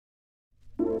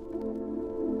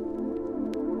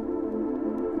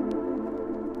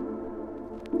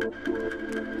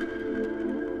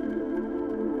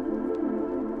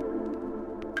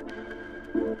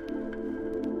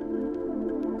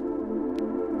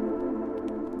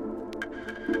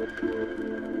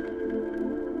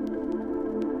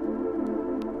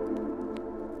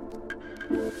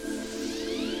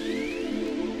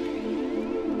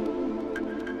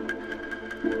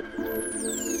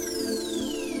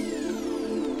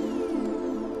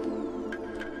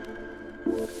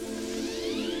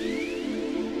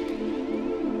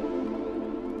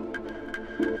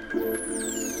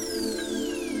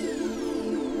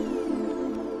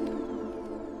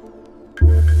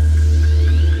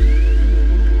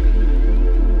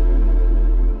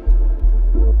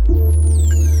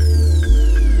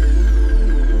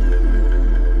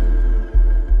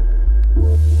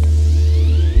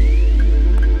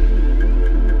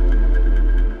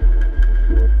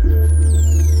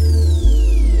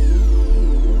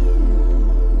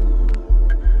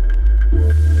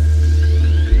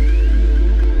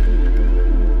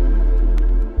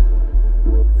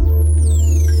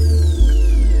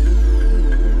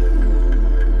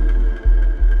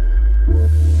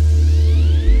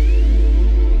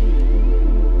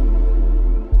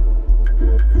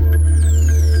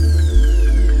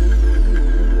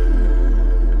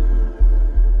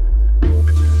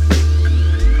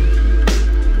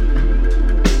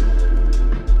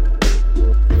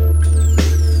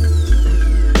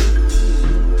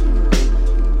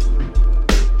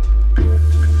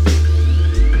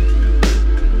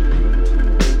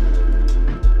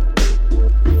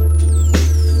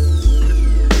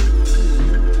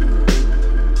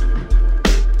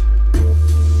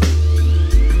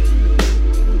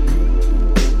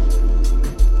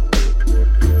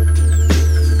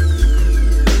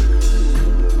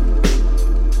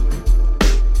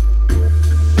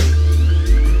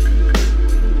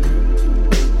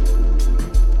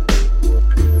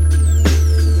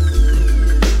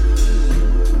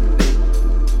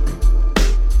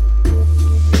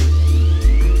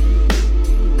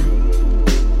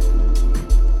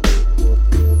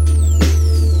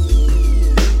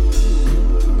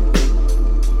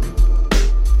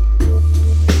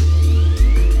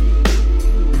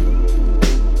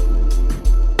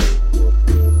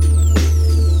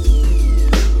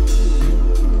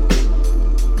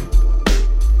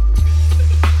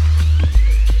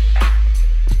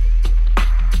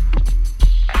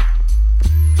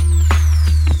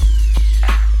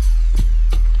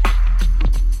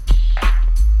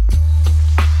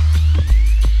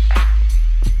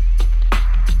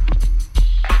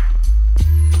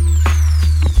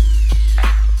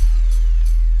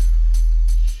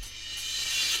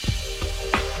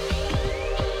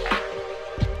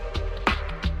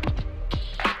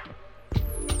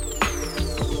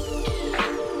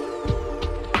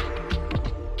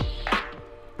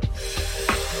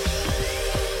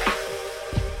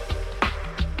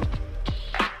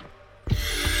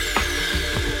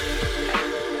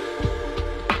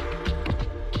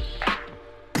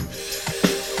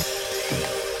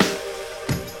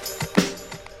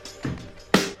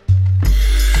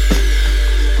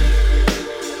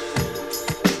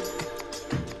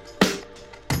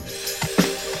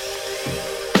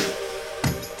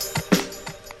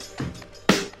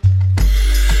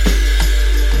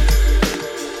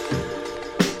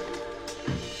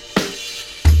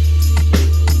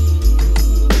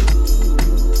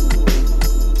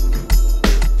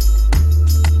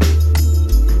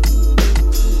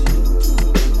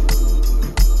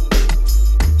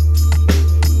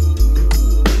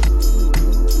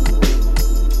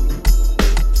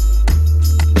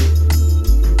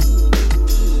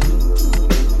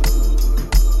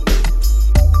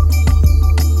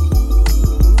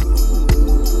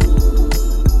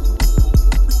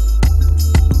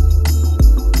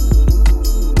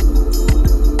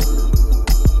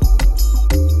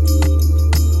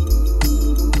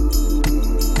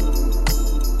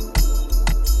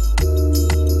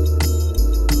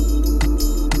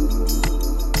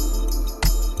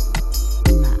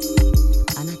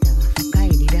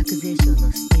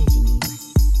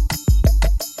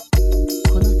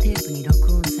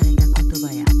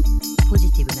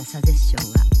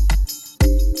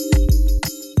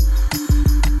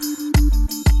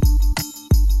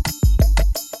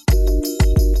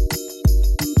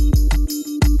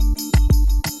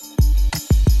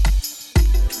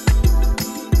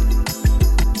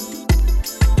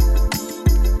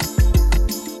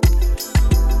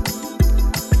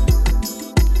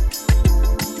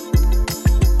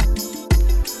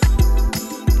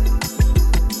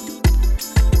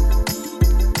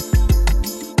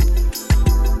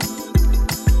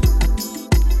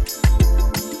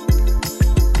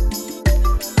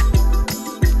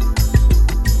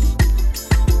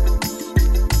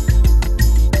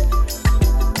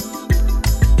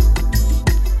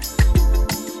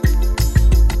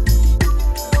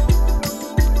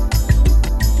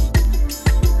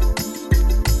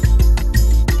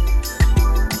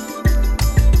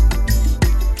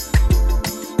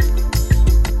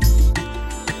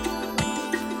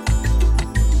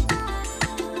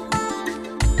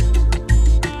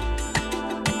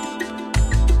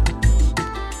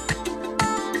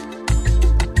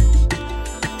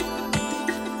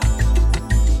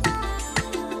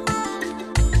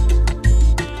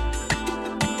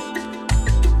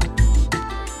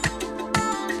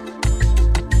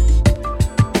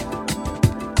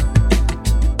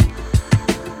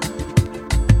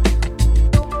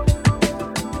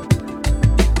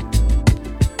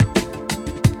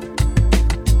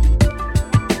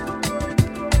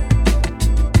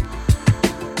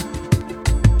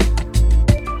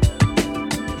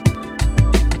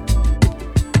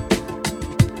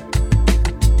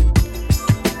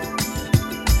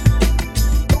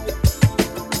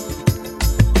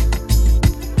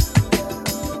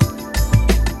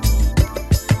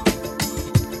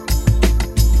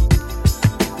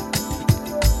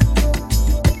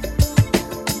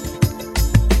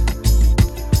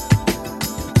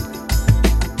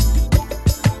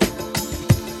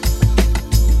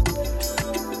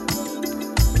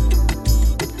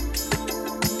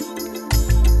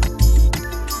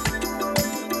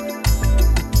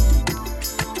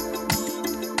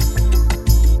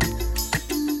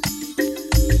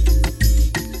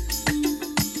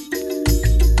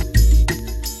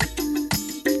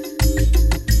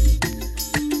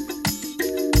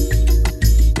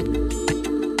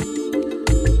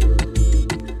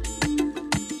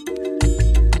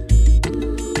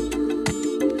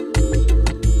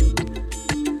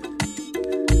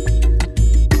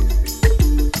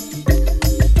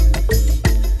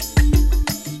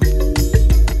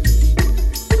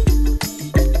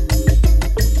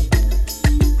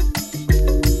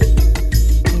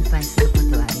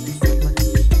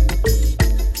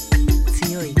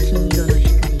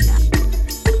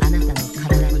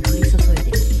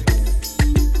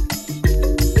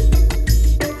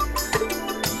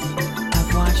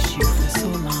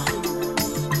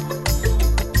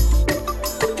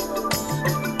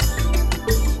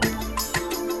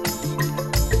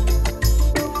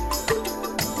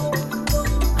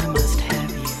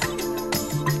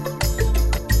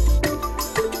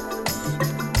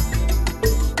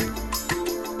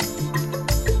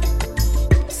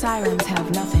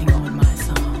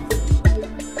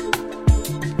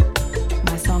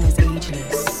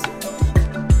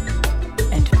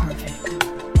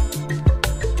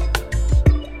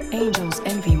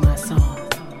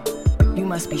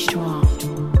must be strong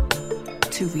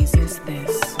to resist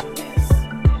this.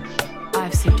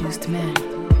 I've seduced men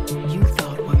you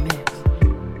thought were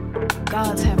myth.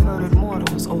 Gods have murdered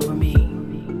mortals over me.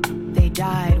 They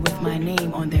died with my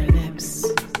name on their lips,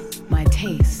 my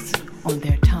taste on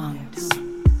their tongues.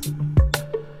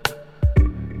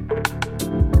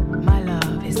 My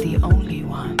love is the only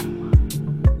one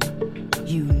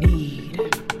you need.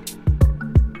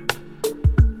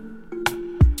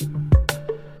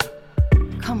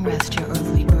 Come rest your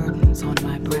earthly burdens on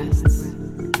my breasts.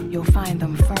 You'll find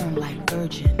them firm like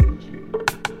virgin,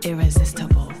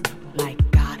 irresistible like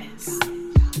goddess.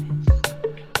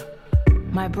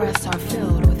 My breasts are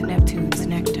filled with Neptune's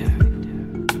nectar.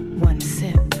 One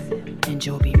sip and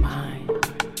you'll be mine.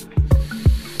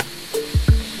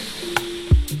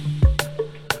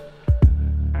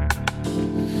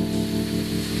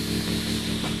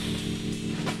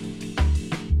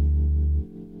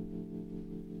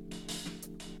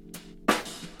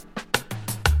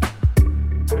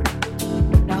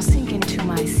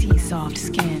 Soft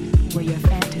skin where your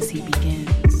fantasy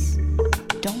begins.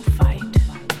 Don't fight,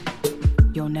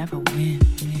 you'll never win.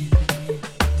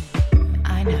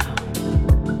 I know,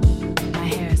 my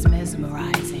hair is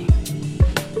mesmerizing.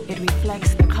 It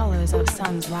reflects the colors of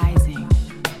suns rising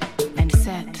and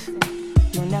set.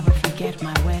 You'll never forget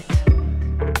my wet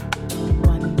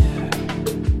wonder.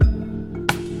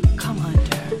 Come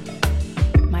under,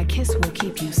 my kiss will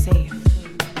keep you safe.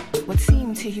 What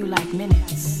seemed to you like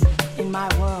minutes in my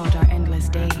world are endless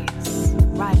days.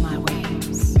 Ride my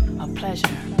waves of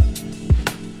pleasure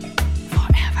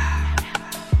forever.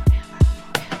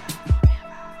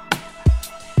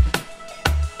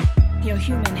 Your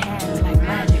human hands like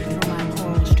magic through my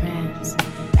coral strands.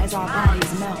 As our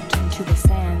bodies melt into the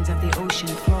sands of the ocean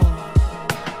floor,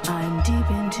 I'm deep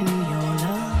into your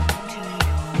love.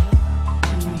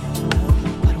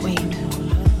 But wait,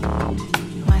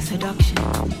 my seduction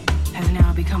has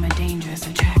now become a dangerous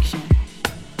attraction.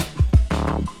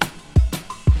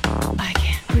 I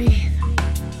can't breathe.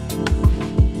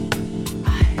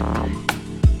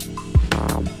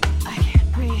 I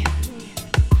can't breathe.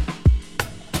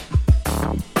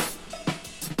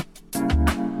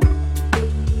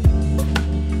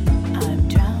 I'm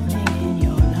drowning in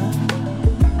your love.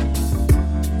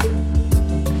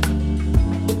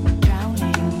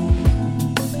 Drowning.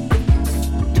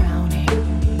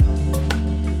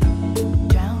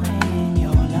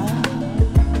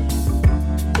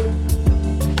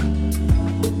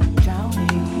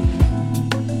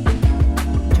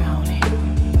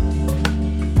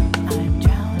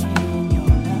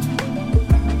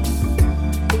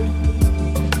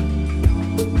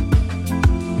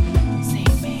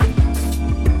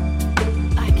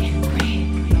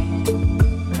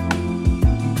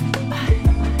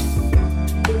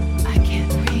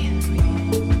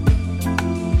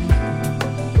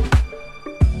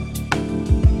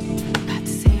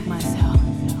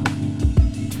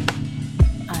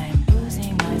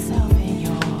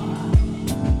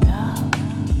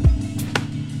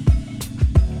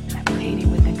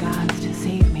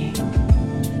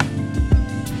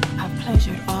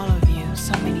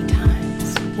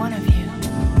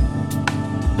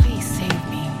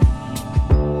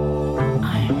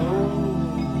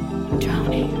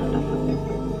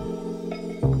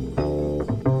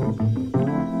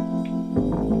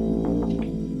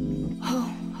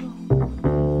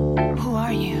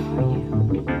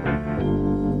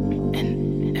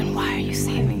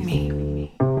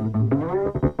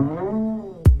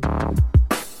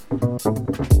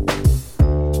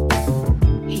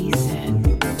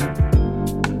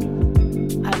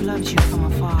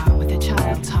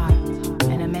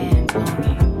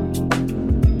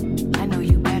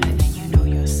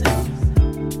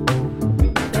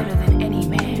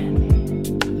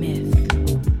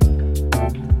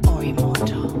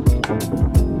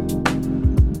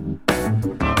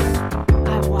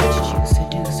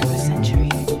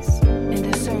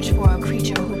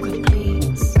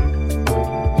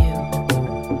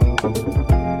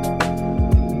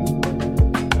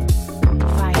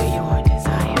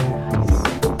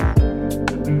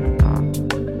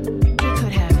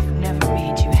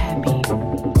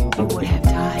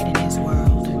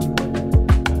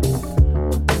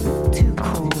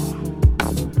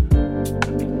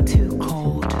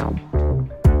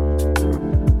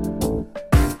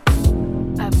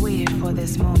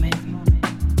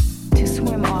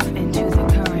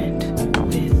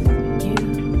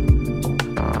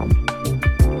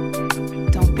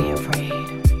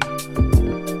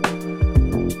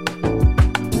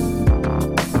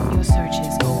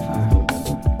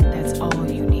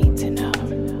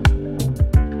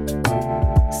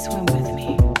 Swim with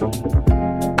me.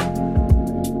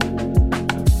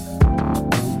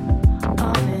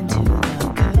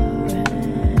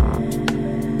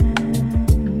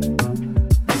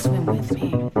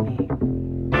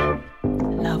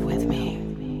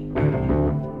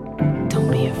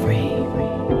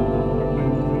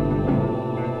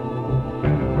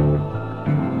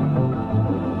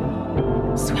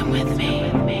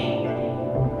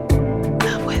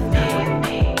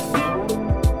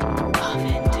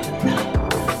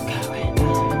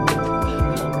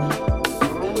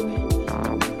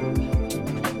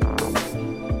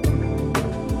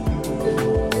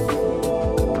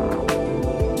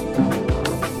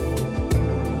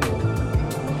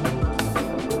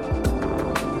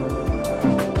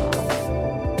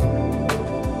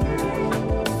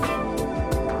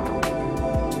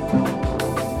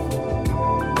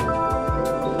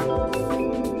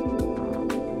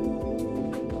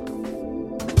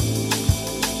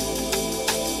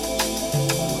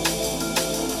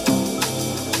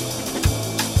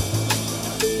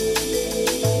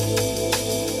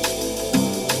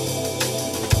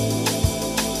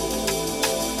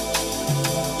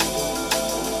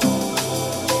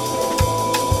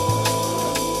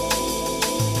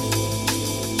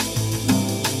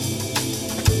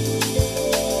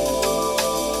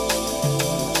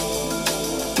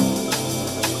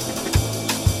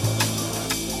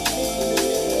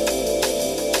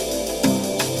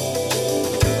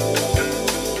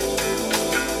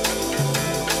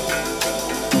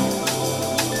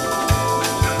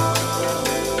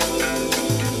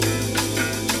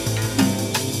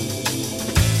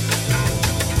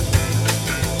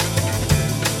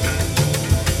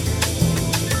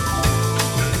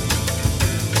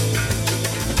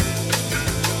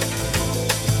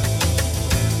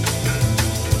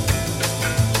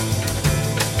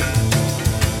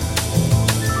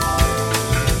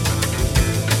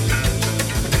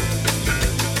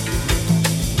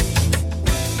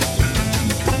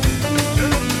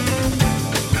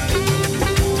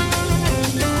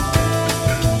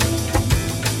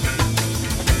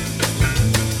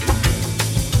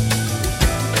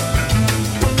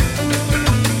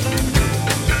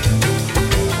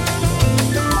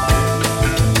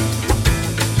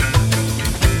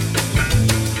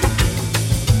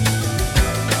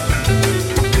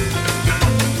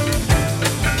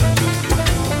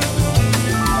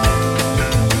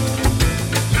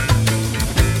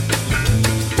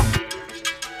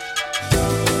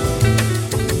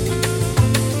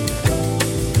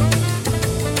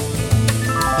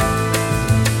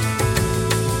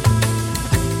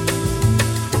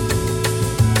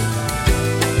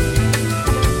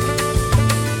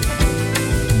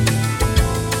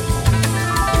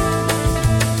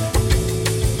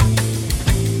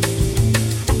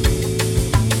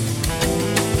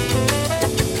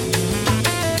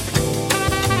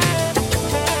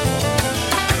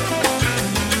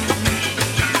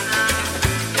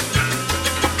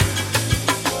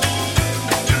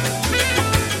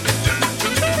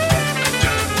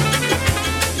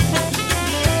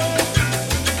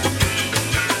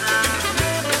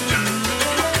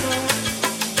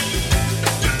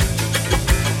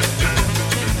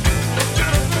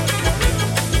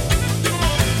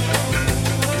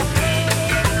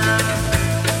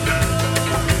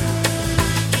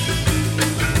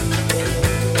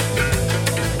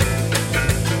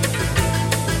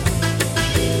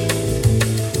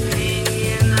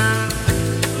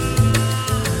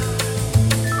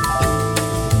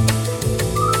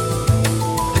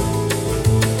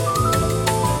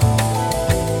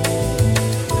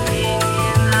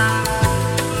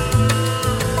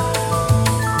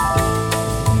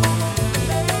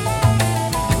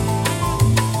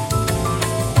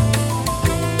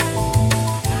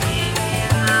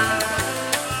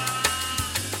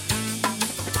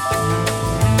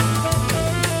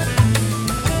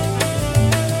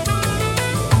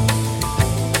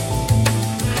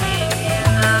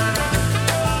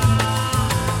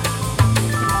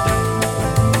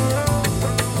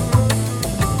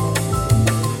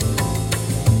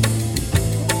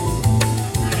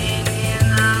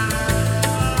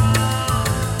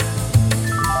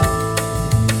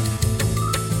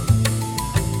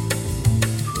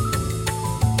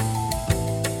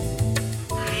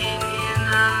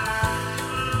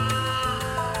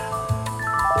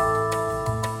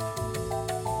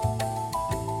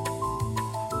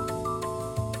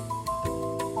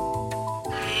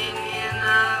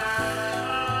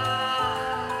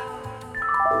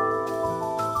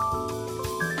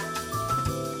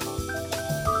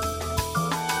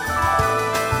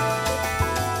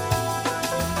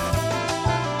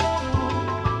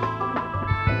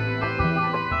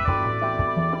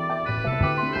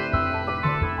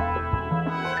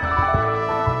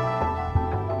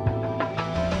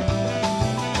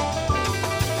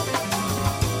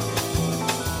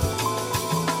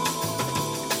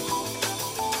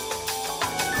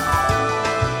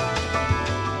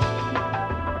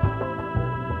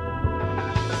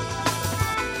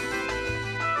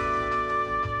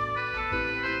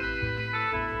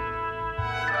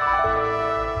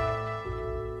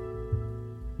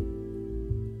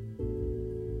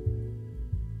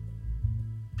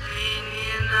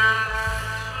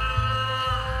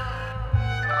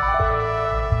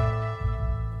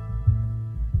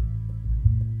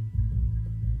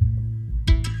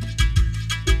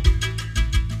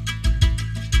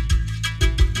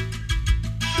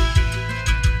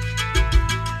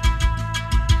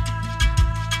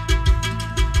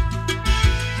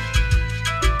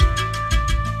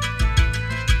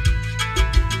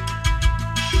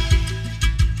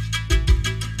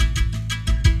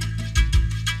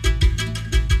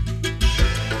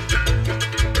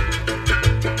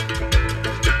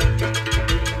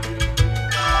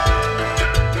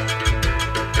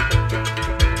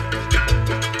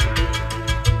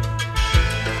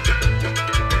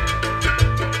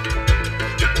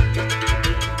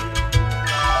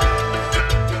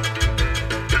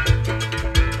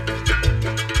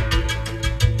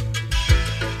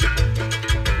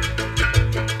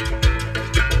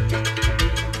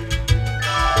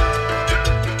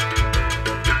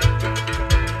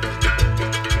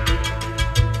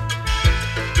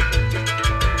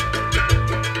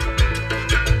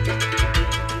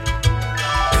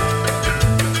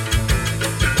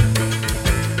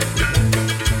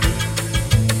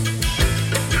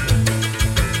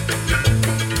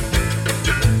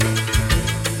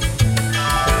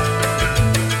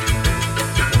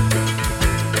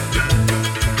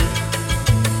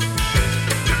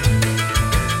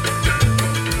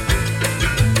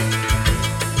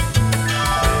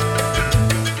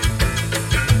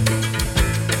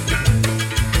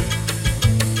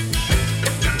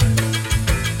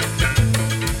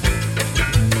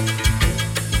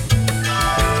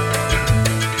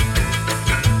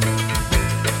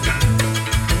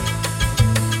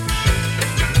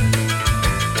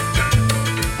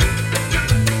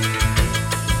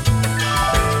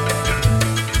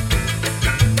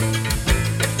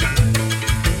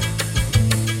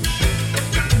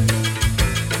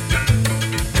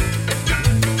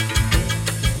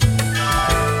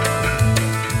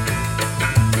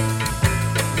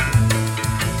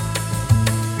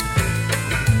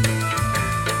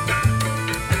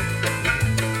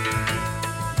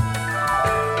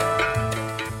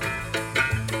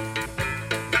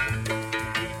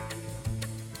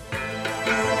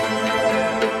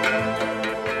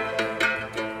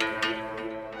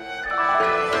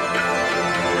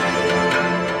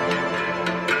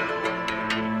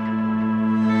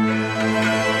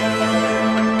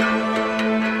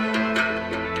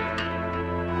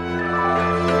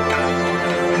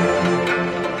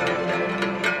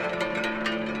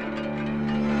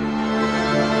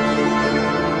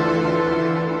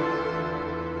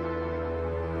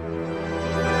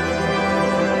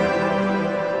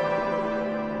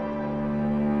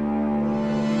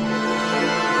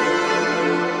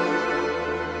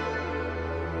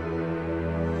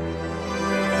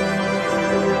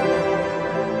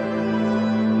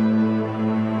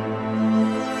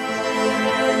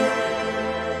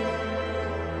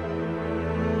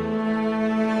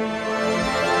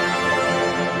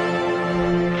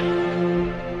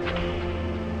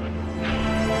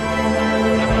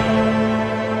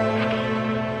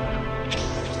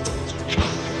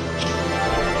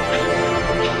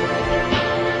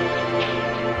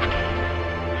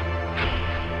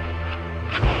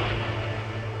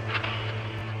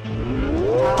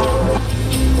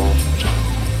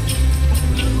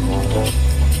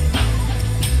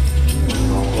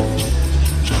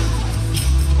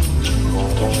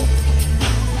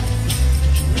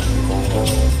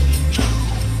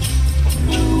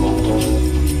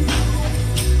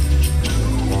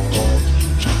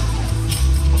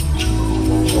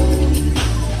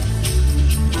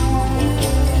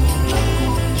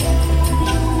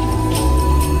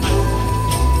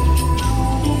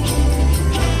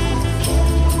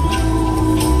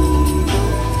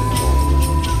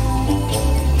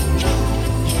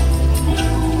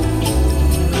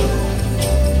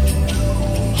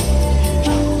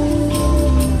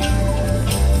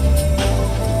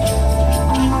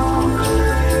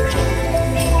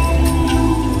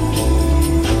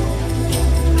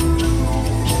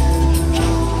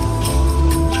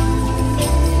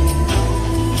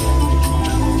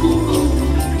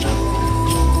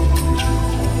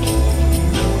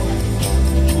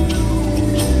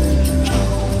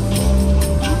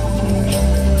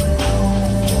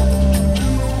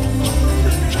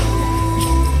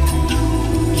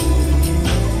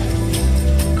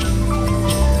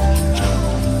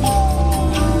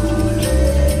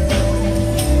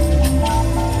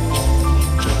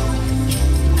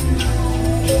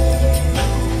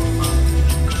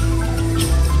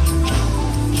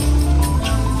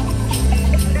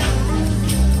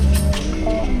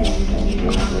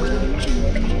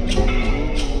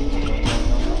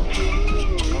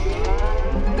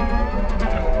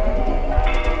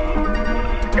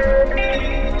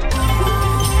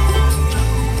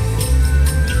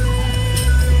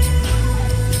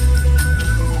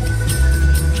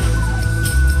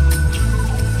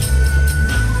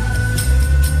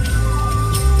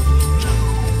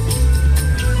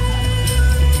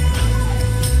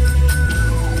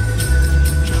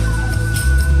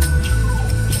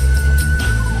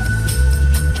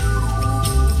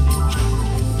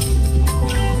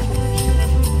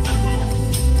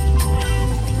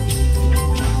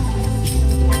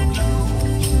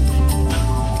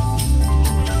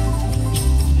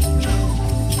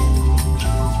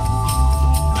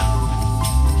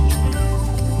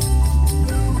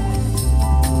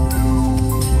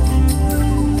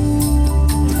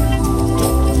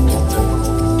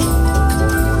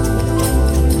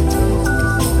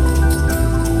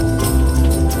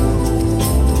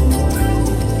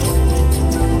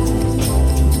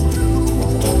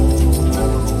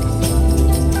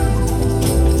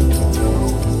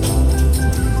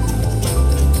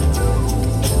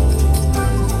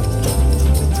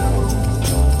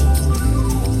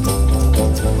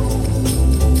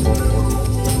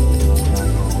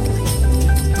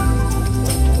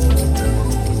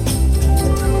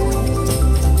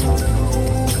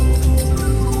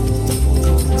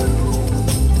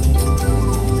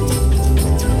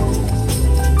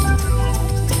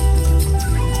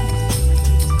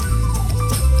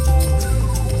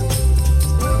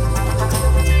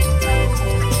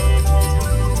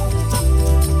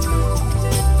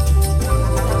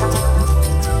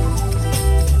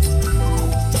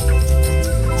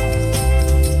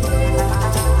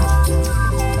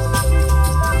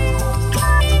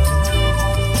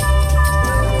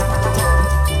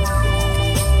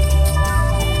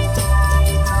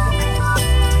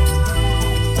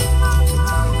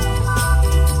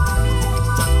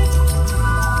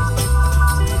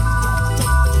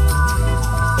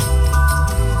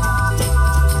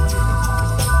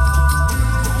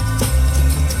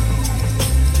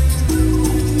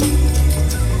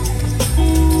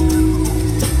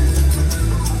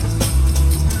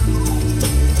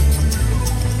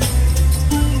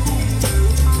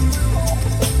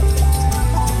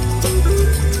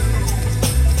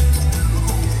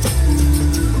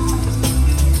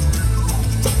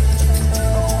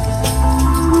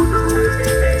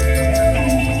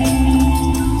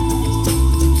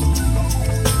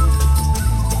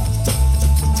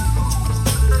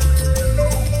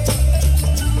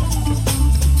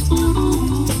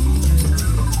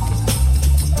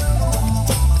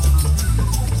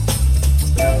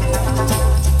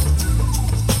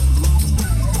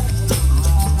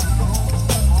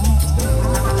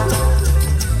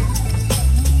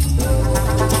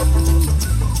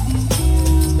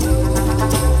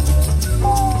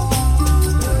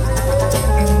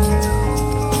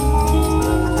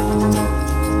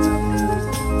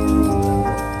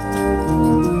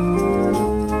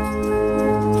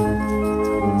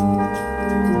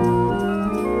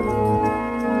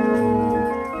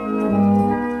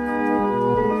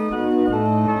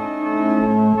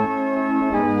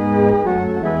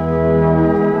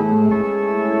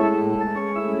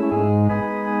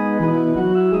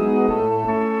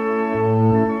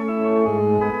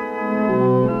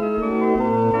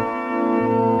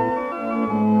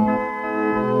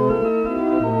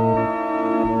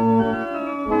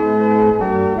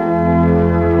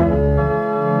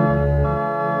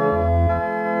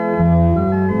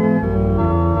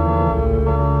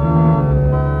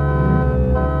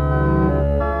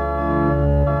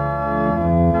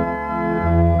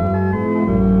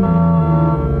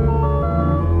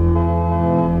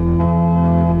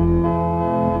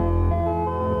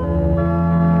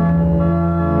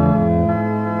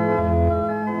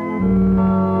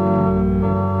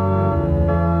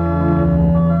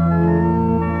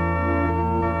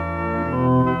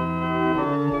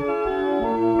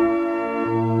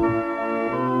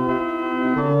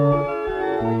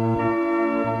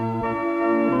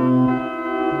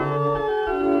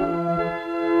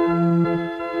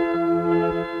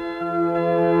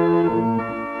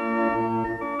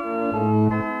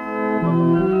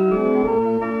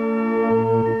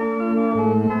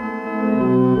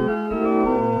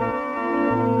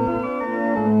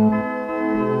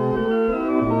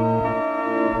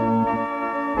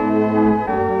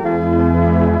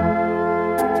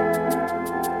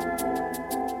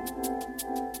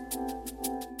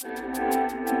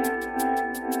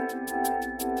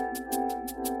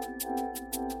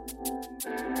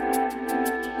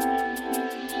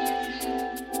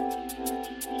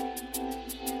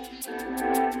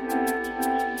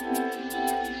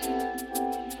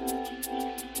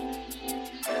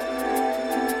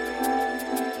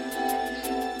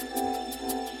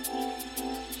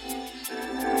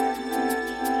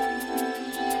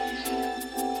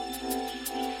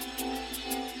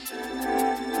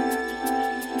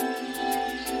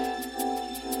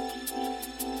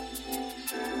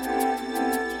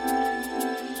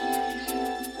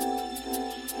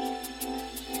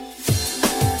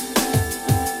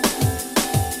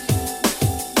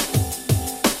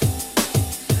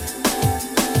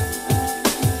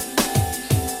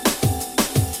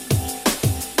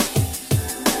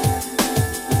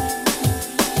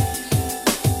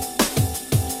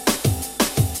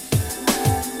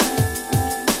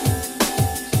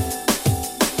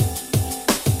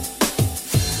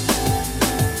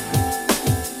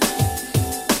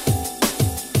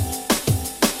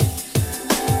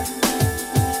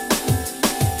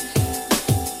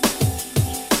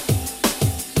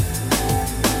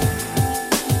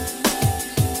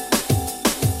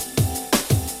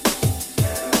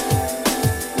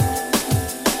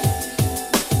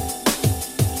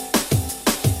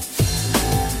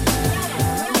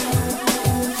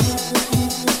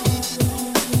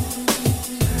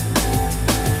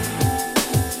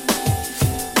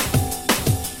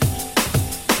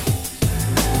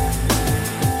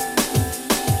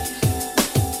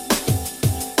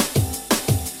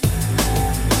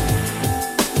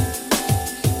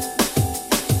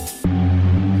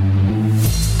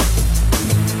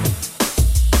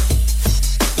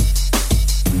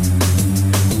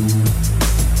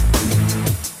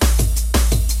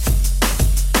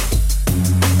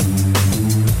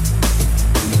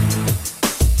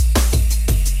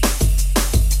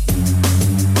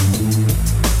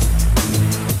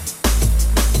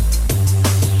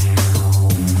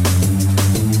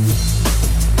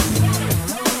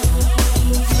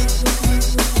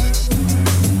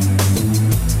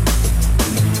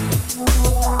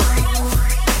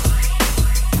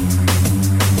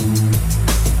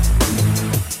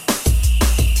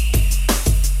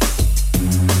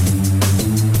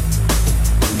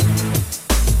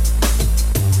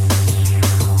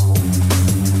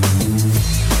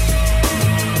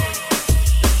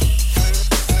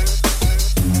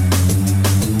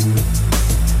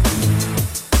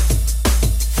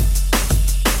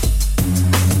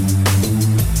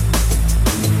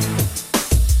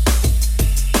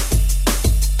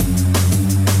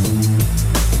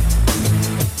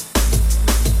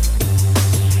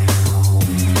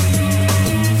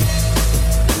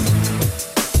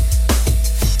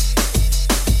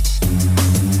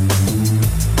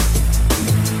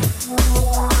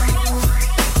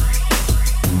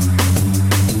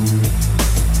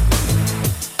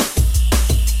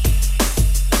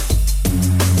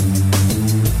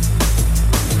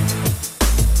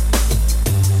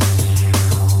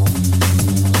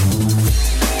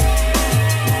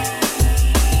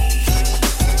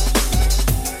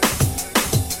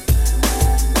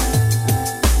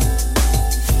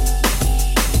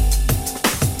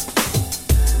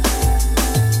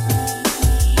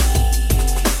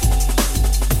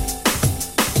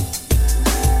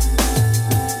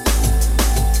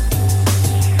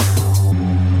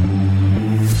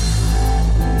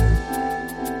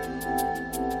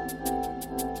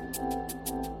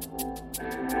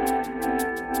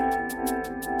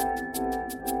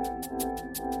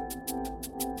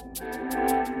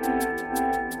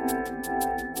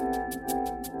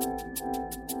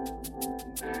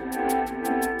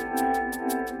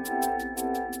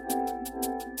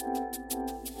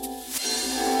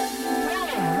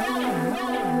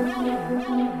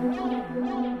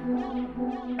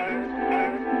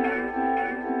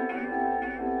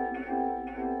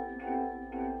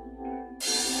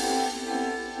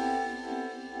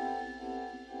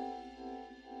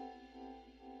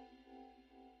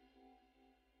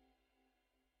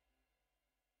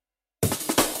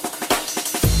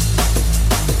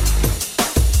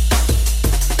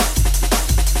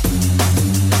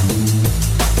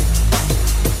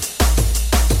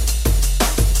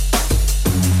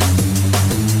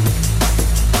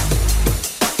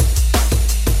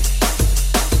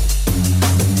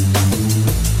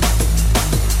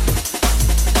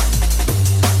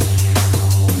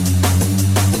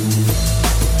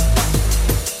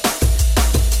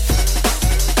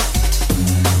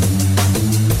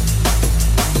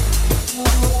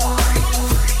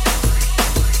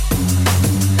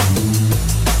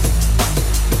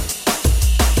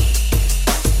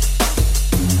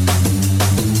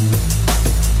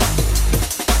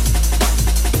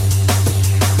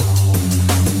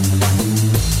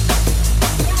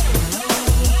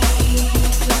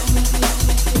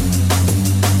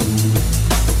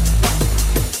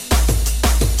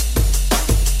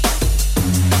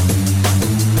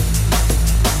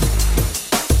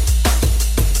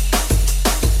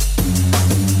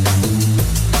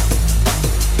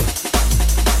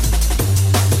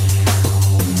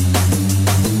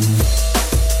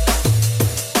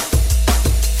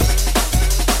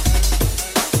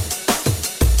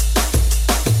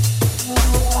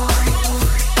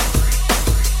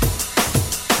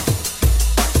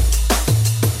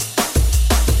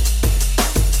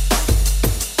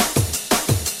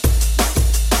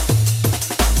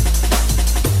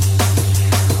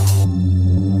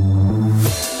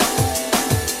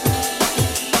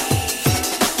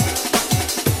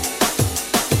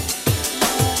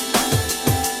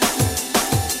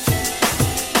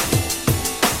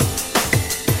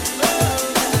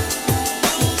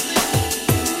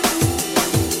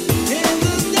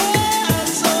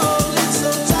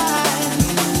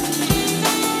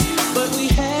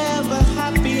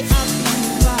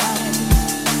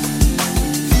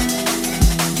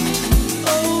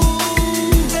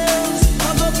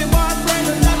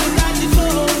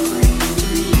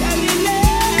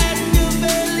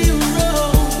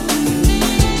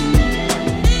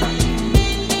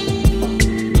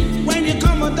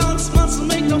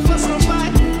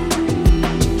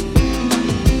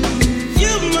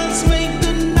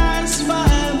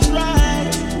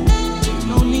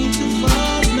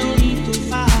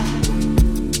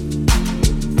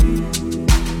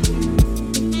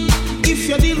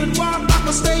 you deal with war,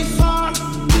 I'ma stay far.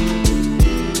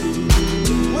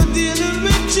 We're dealing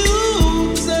with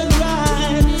Jews and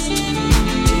rights.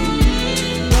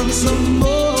 Come some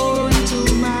more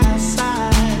into my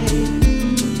side.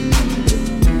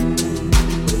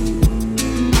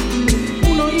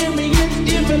 Who don't hear me yet,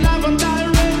 hear me live and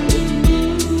direct.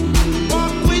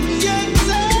 Walk with your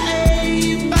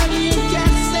tape and you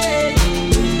can say.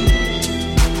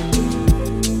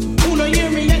 Who don't hear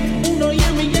me yet, who don't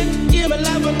hear me yet, hear me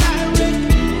live and direct.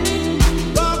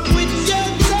 Walk with your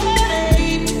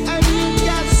tape and you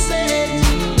can say.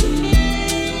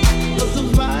 'Cause the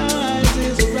vibes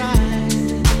is right.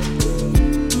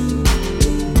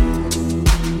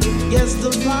 Yes,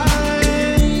 the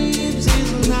vibes is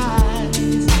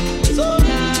nice. So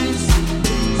nice,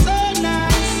 so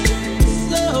nice,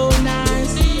 so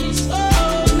nice, so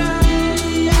nice.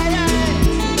 Yeah, yeah.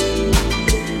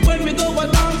 When we go a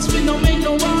dance, we don't make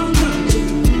no one.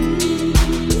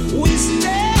 We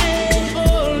stay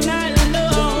all night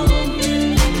long.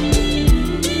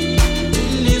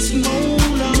 Listen, how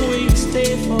long we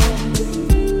stay for?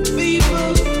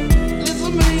 People,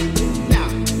 listen me. Now,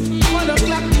 1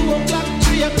 o'clock, 2 o'clock,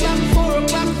 3 o'clock, 4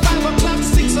 o'clock, 5 o'clock,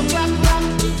 6 o'clock, rock.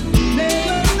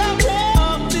 Never stop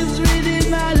rock this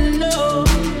rhythm I love.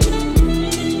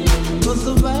 'Cause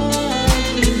the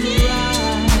vibe is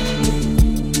right.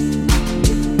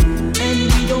 And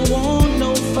we don't want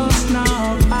no fuss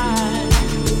now, fight.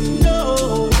 No,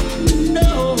 no,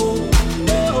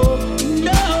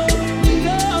 no,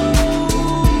 no, no.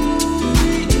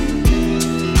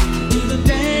 The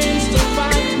dance, the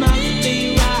vibe must be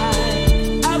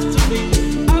right. Up to be,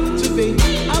 up to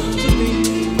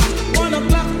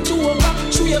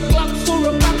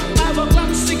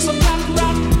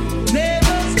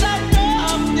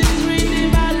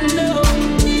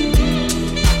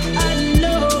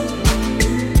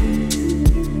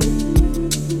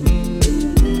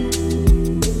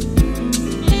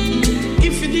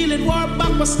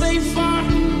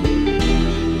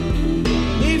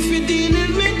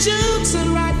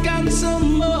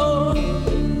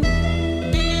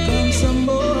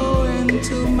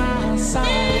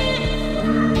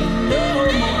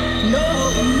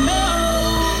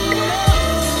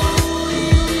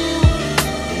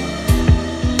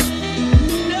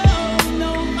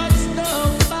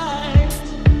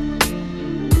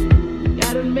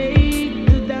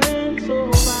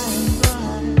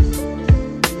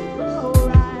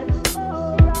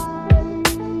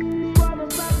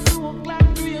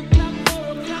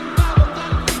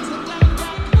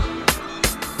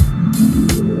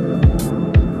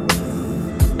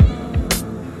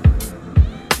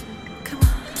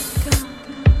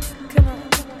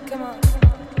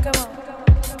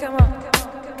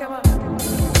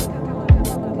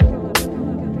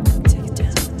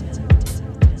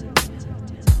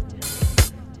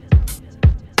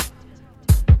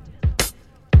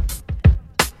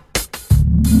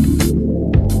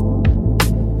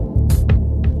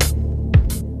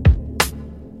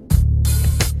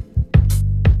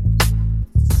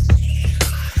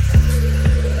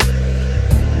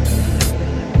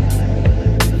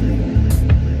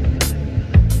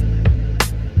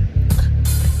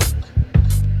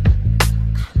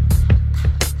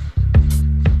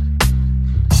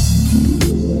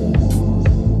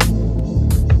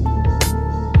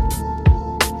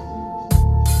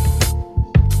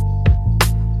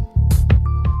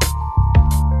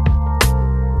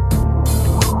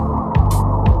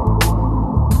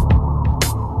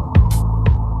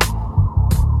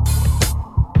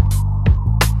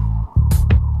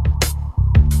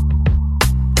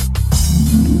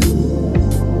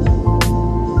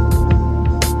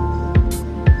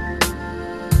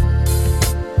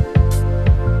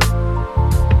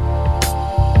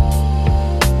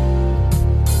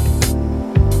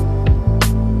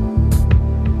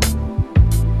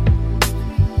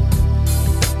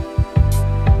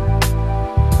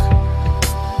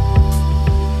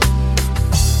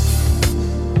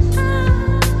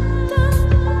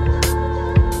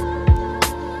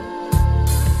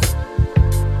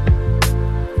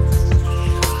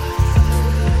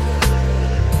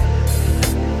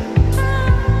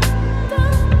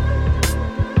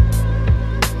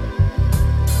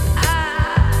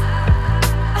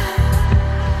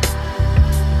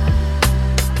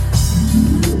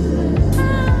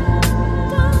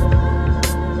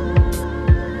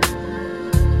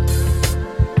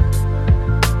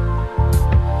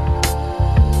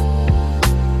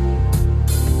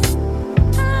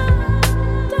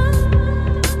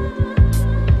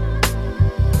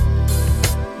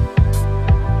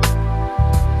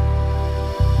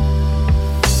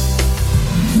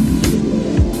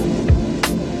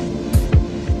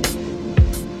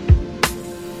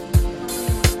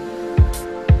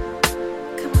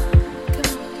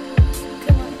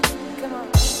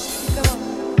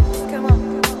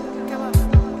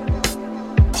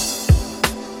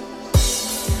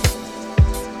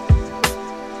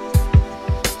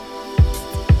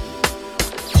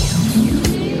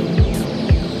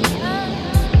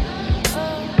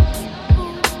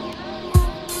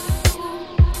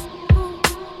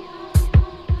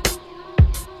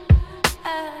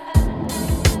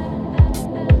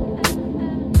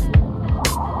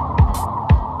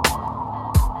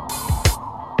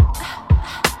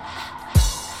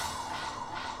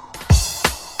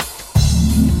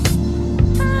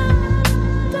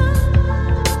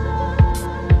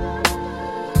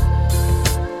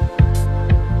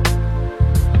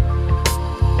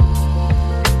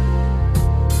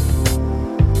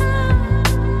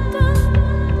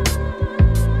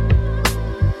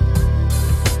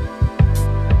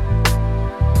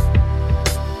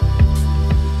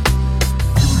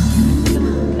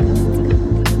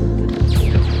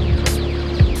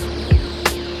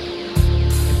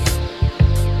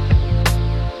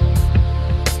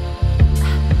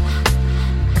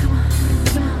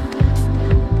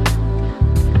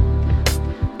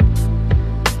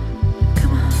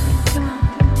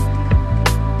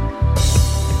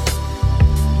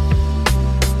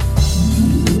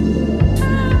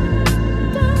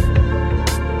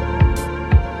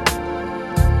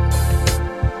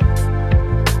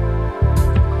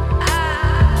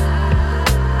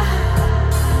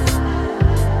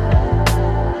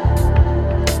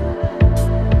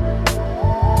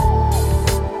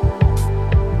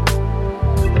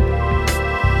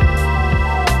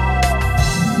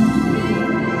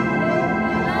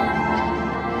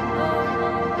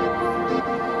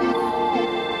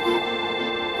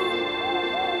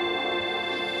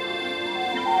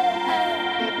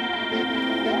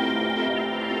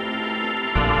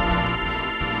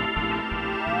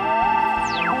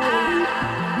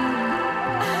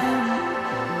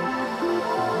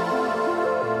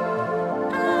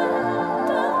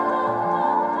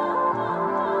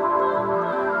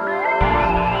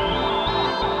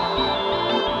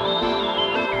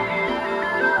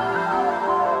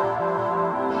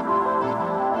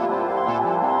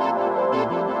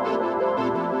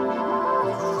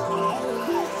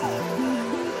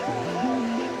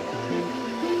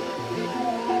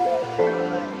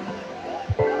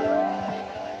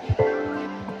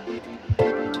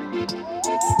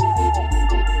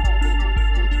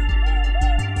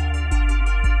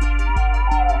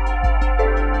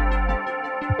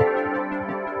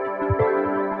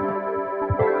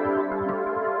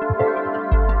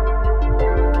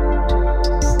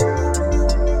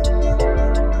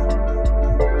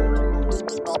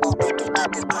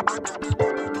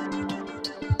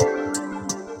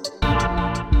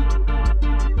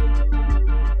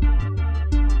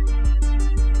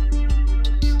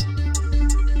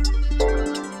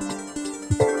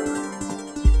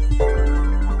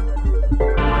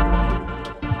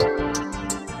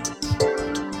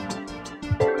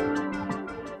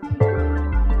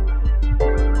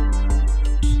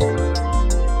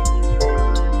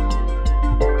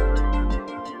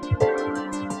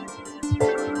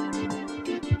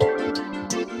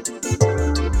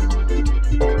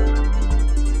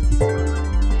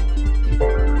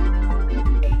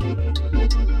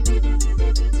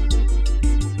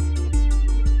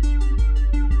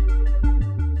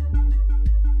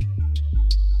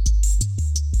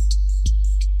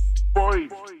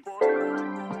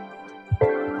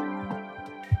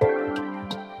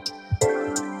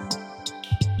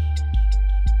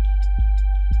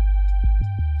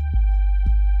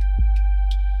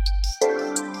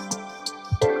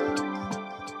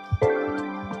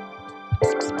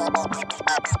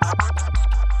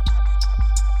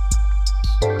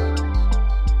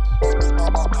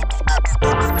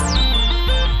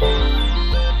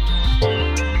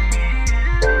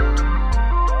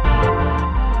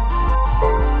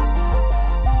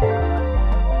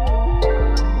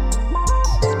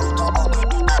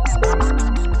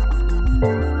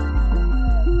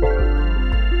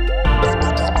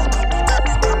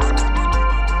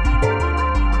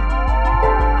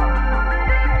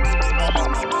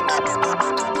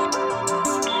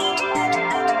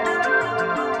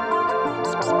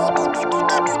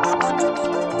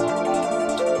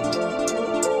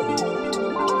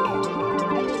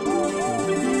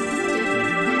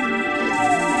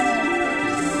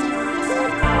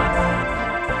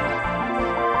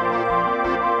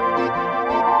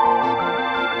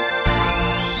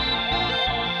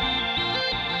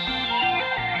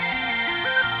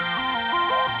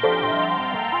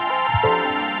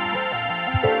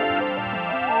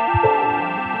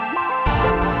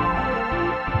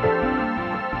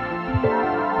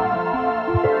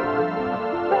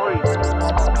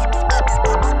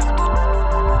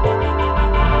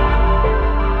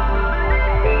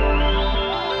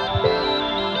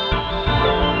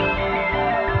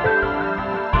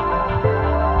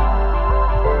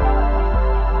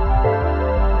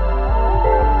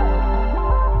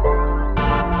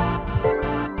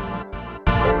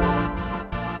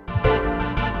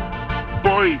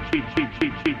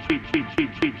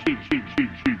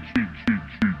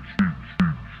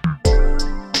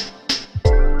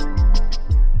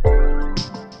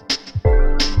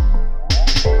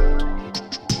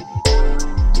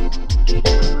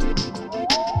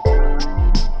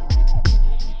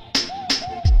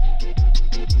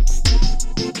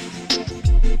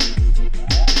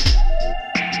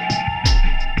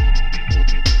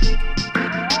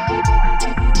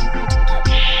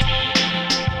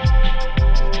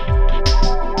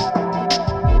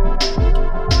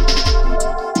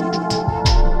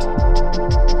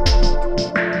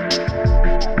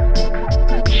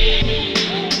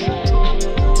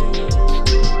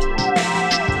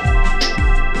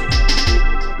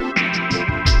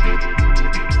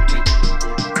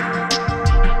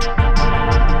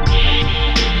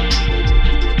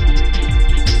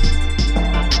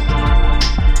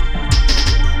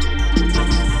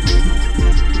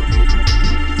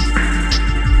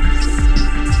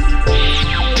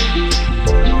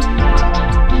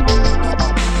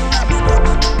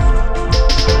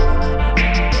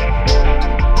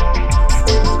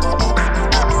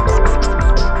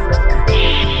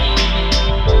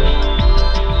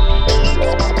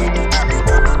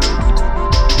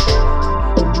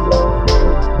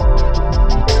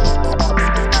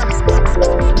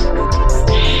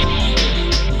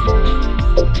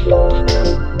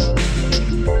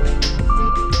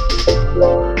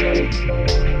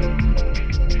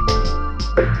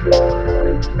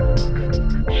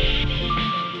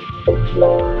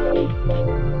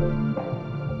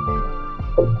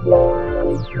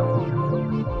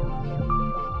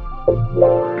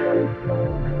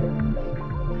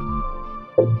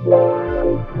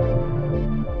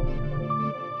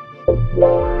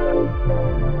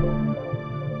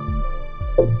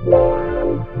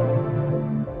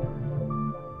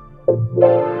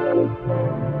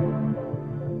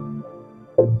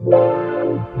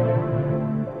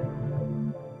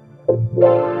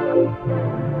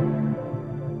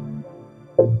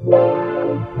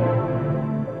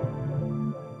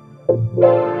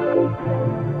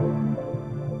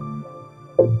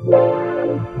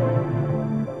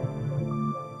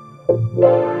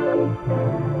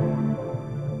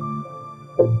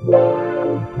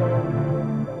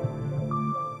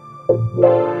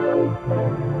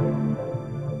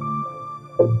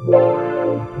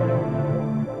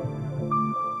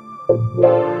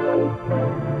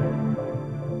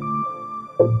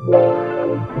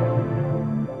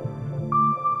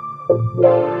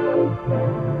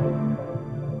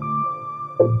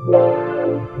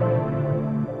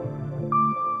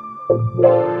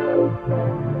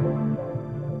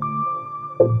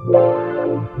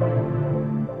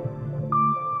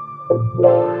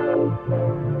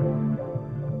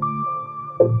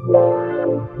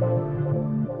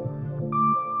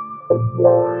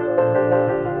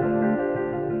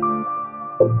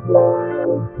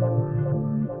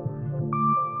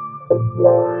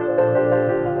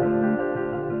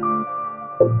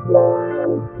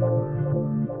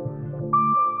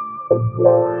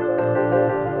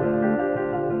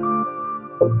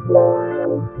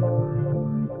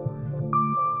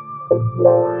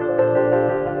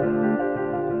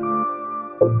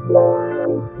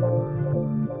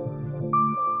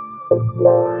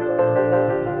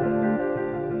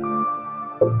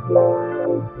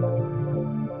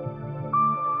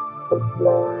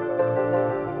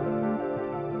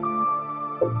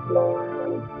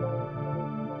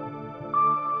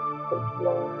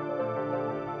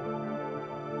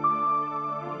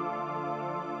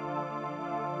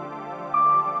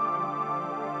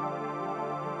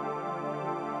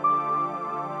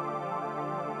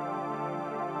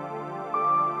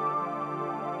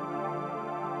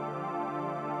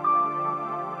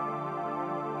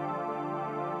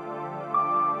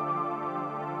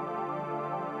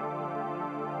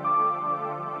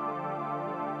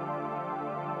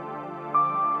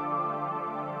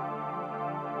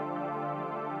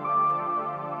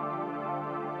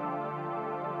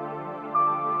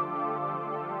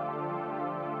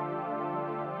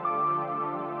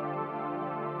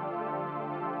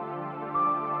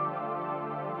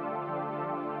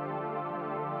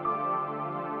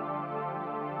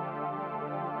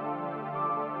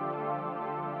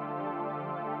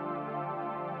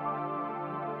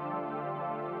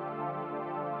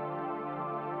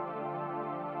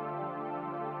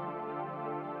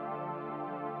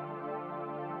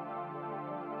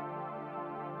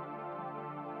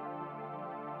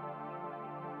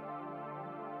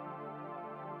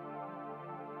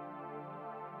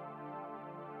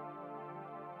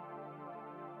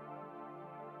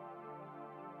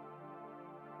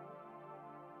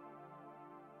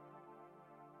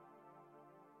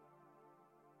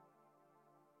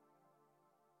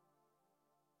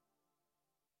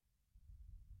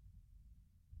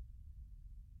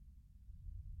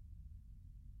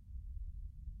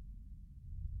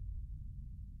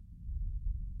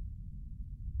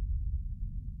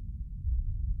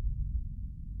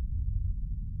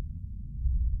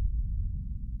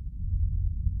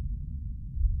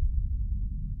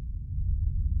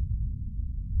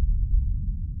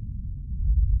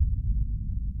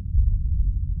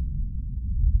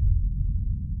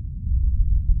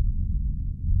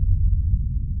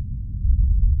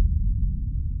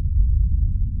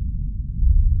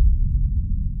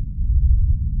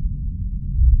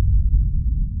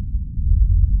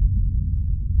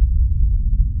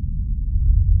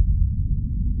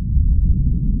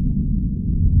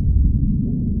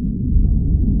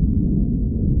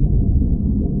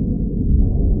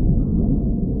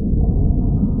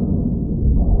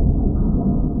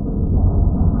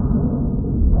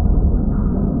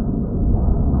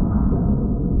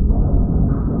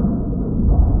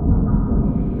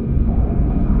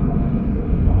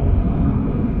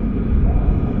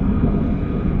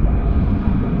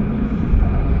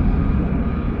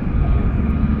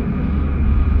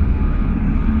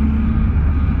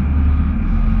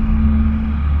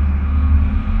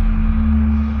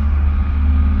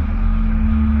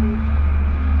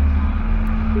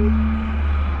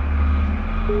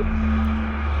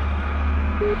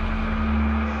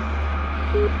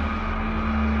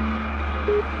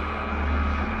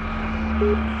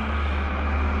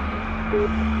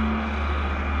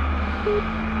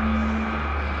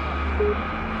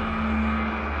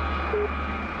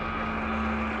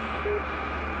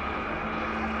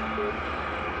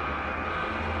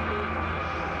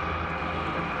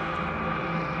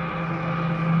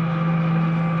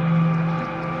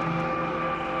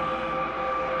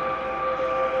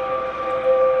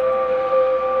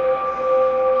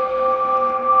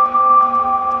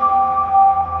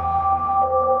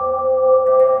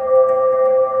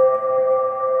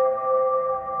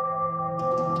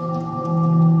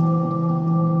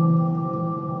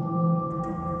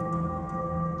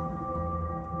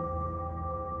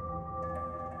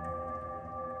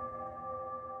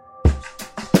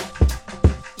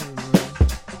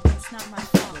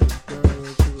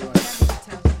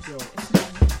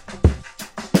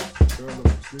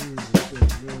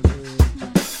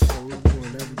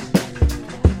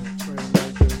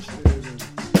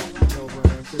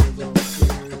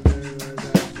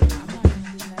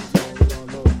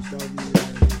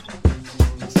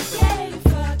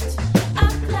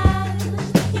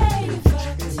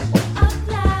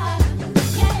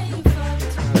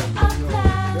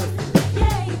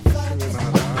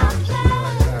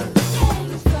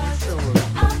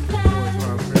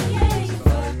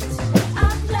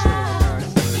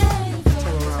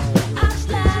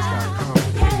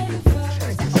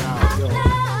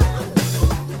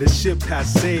ship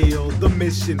has sailed, the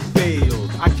mission failed.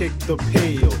 I kicked the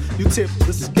pail, you tipped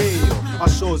the scale. Our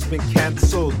show's been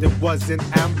cancelled, it wasn't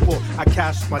ample. I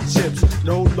cashed my chips,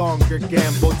 no longer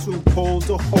gamble. Too cold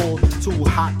to hold, too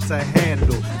hot to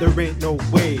handle. There ain't no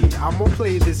way I'ma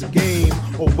play this game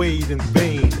or wait in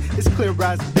vain. It's clear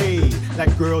as day,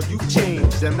 that girl you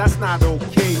changed, and that's not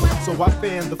okay. So I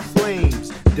fan the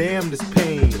flames, damn this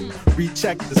pain.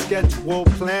 Recheck the schedule,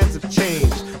 plans have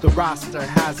changed. The roster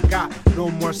has got no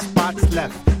more spots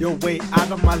left. You're way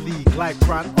out of my league like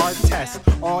Ron Artest.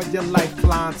 All your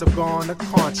lifelines have gone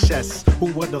unconscious. Who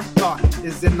would have thought?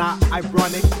 Is it not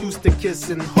ironic? Used to kiss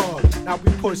and hug, now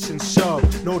we push and shove.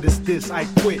 Notice this, I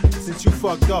quit since you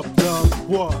fucked up, love.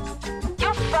 What?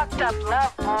 You fucked up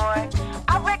love, boy.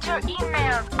 I read your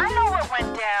emails, I know what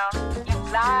went down. You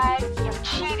lied, you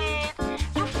cheated,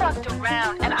 you fucked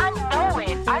around, and I know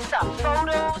it. I saw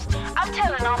photos. I'm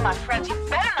telling all my friends, you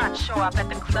better not show up at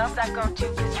the clubs I go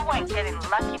to, cause you ain't getting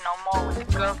lucky no more with the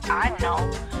girls I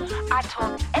know. I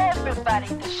told everybody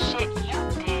the shit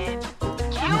you did.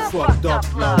 You fucked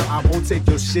up, love. I won't take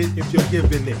your shit if you're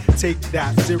giving it. Take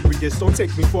that serious. Don't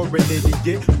take me for an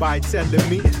idiot by telling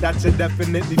me that you're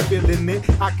definitely feeling it.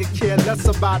 I could care less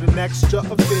about an extra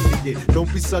affiliate.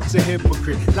 Don't be such a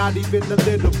hypocrite, not even a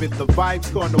little bit. The vibe's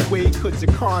gone away cause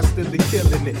you're constantly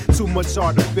killing it. Too much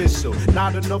artificial,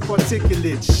 not enough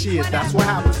articulate shit. That's what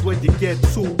happens when you get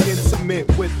too intimate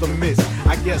with the miss.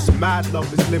 I guess mad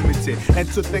love is limited, and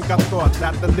to think I thought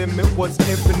that the limit was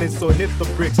infinite. So hit the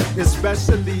bricks,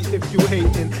 especially if you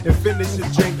hating, and finish your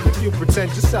drink if you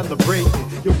pretend you're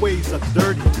celebrating. Your ways are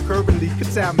dirty, currently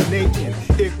contaminating.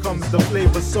 Here comes the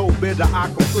flavor so bitter, I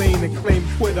complain and claim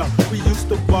quitter. We used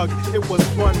to bug, it was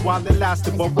fun while it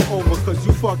lasted, but we're over cause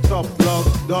you fucked up,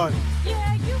 love, done.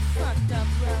 Yeah, you fucked up,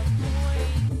 love, boy.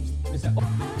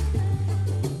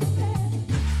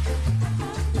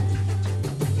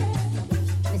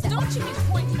 Don't you be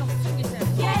pointing no fingers at me.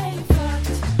 Yeah, you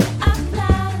fucked up,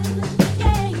 love.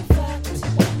 Yeah, you fucked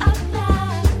up,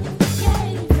 love. Yeah,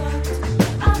 you fucked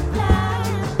up,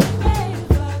 love. Yeah, you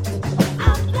fucked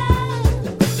up, love.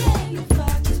 Yeah, you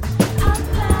fucked up,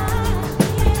 love.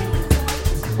 Yeah, you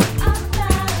fucked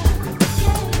up, love.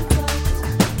 Yeah, you fucked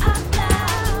up, love.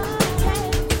 Yeah,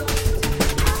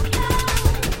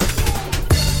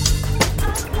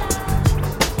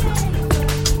 you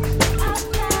fucked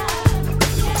up, love.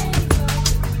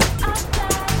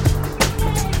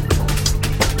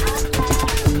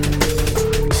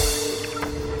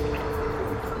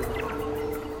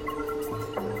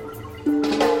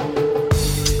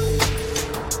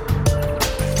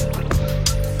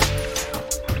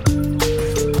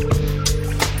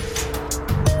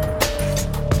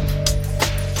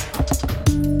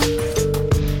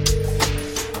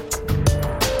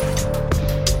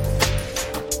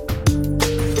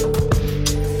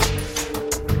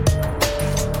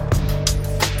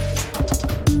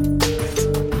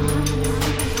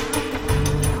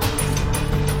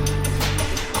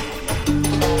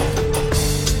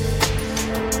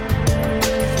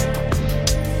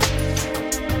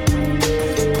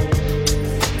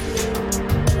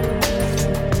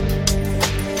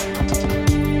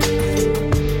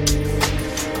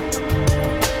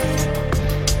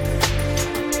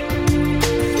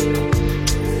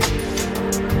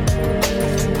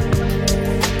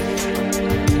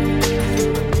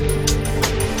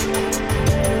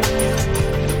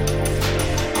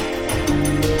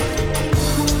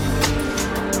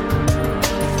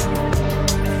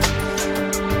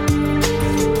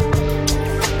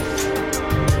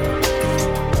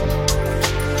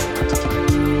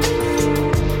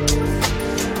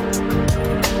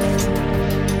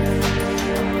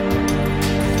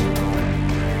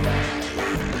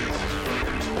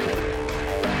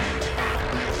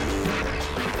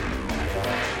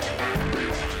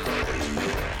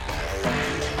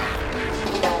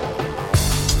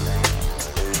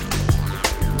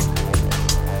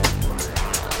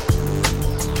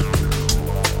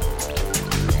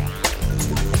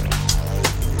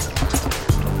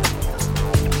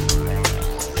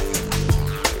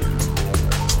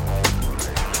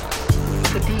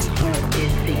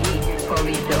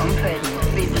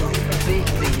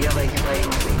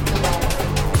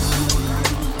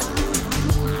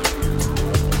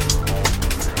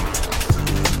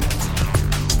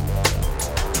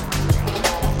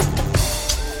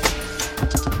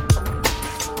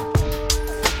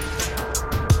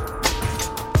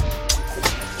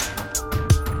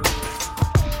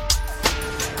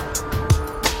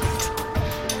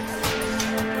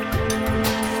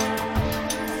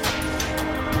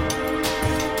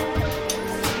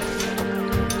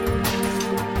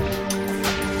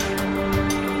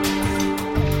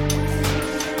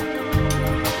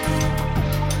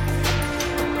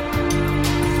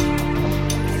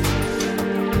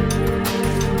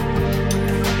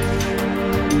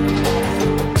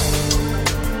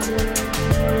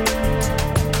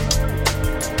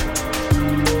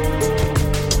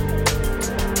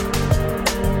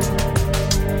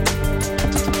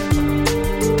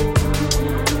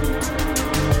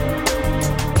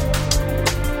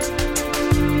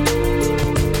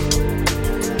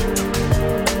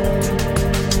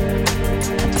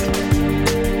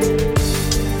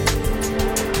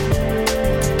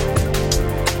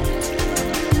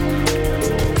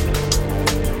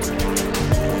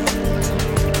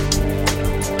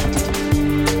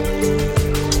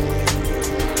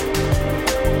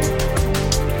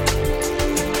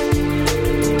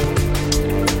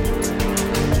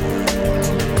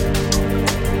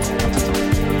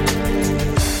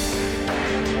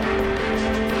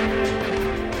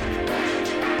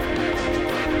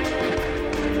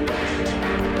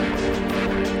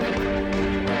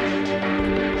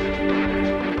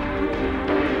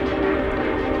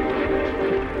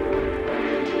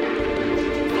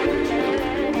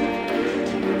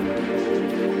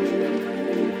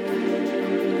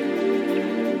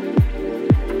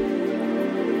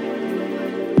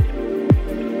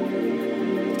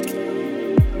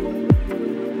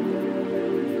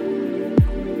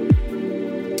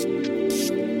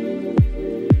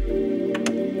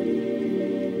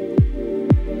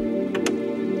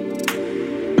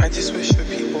 just wish that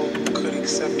people could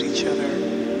accept each other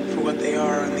for what they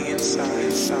are on the inside.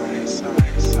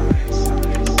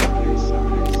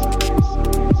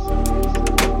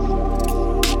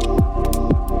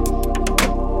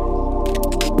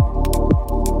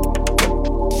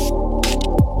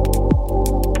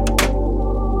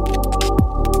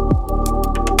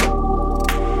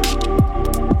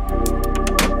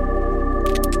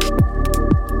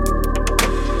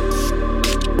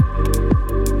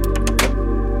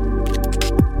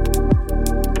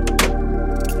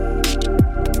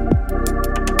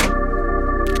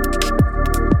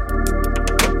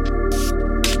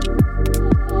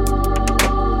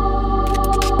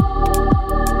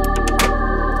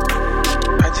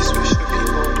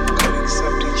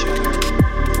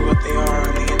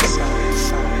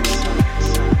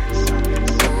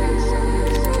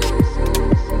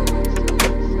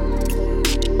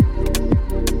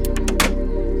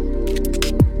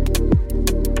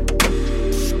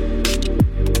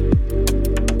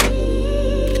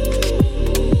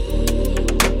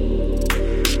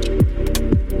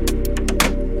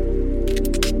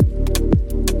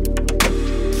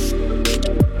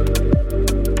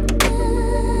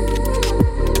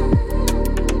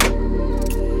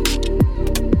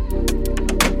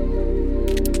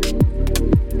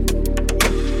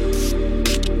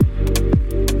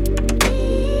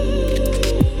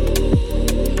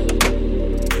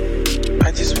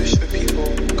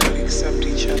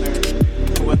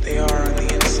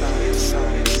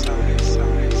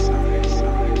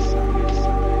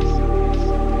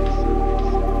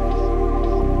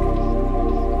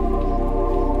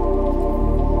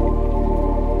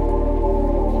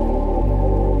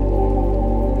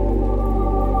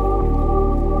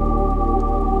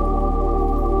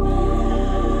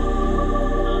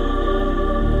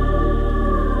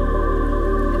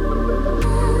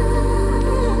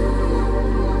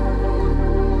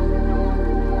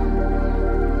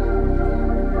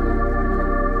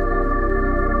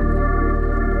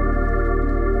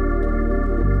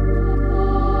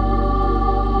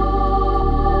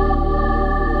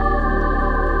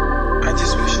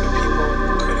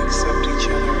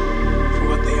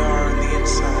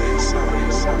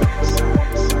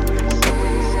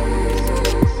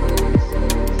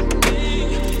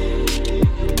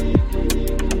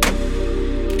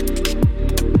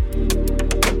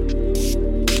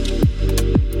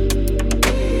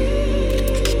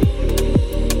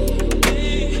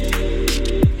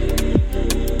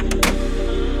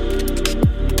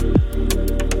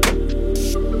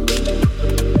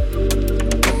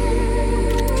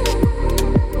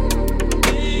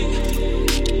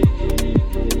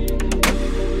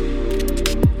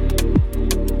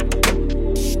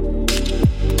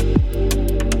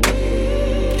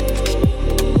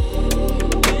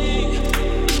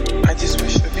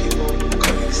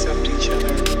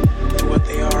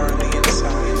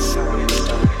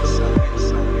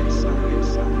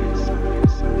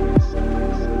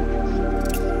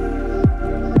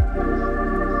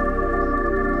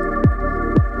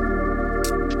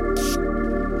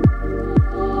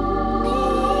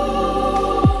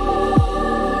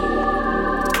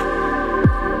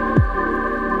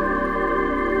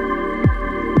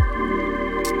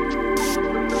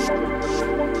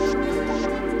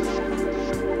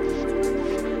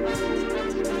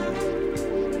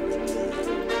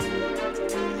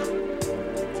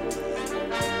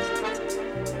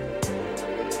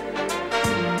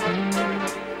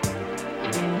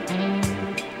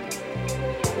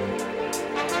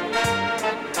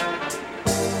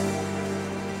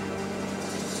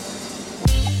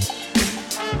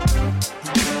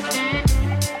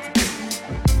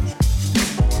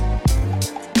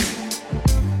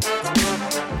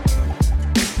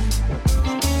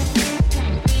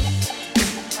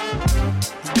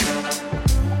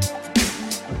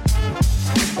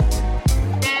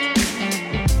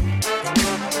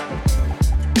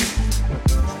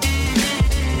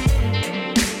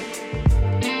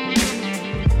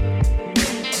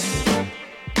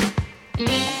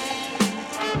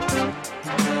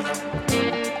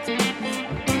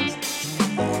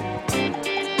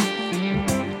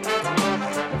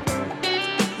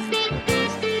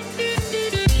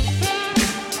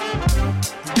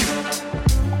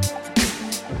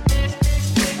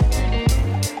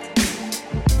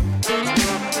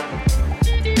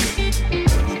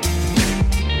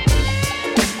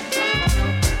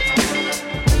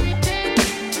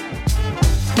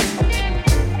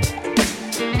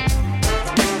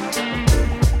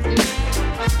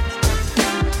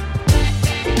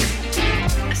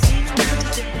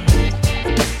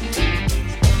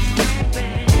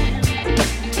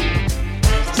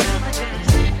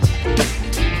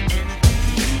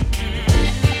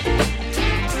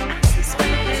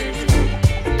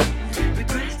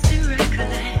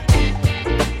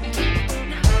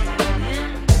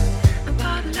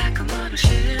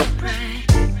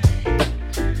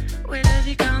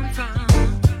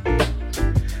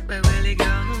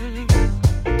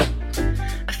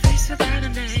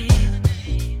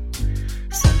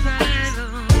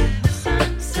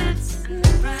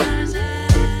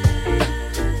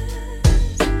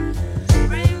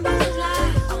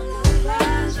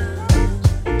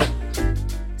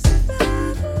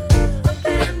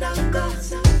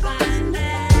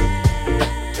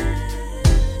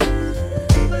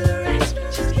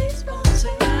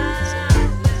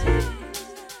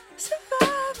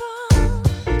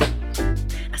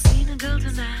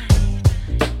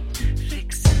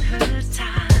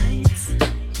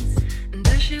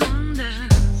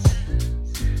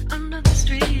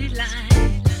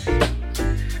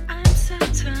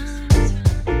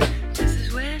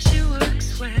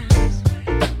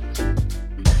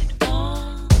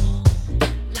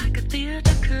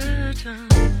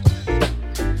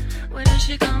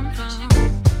 she come from?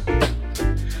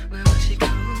 Where will she go?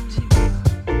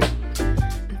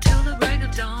 Until the break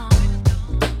of dawn.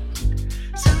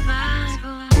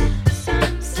 Survival. The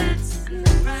sun sets and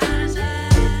the rises.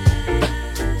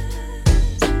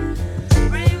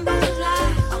 Rainbows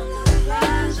light on the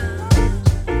horizon.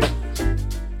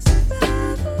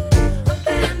 Survival. A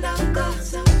band of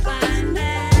ghosts and finding.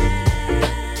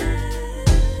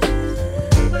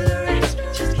 But the rest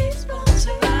just keeps on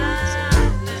surviving.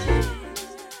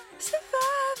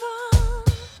 Survival.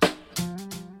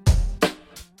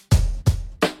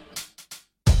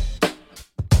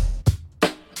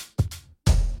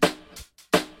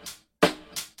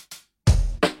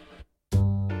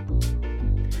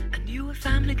 I knew a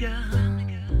family girl.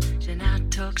 She now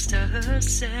talks to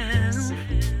herself.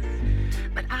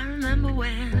 But I remember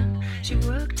when she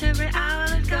worked every hour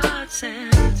that God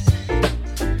sent.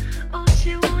 All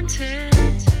she wanted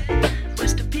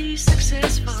was to be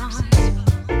successful.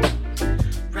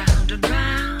 Round and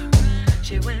round,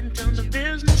 she went on the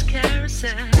business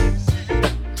carousel.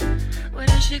 Where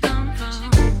does she come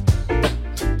from?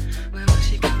 Where will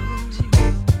she go?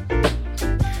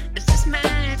 Is this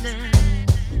madness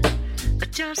or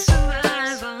just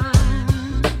survival?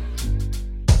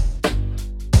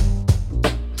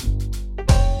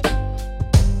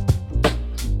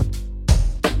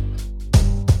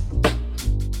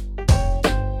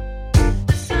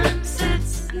 The sun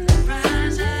sets and the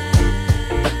rises.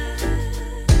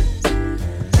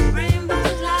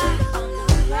 Rainbows light on the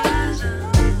horizon.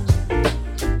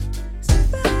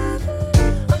 Survival.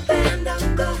 A band of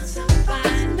ghosts and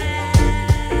finding.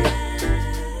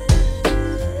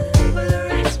 But the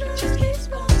rest just keeps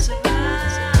on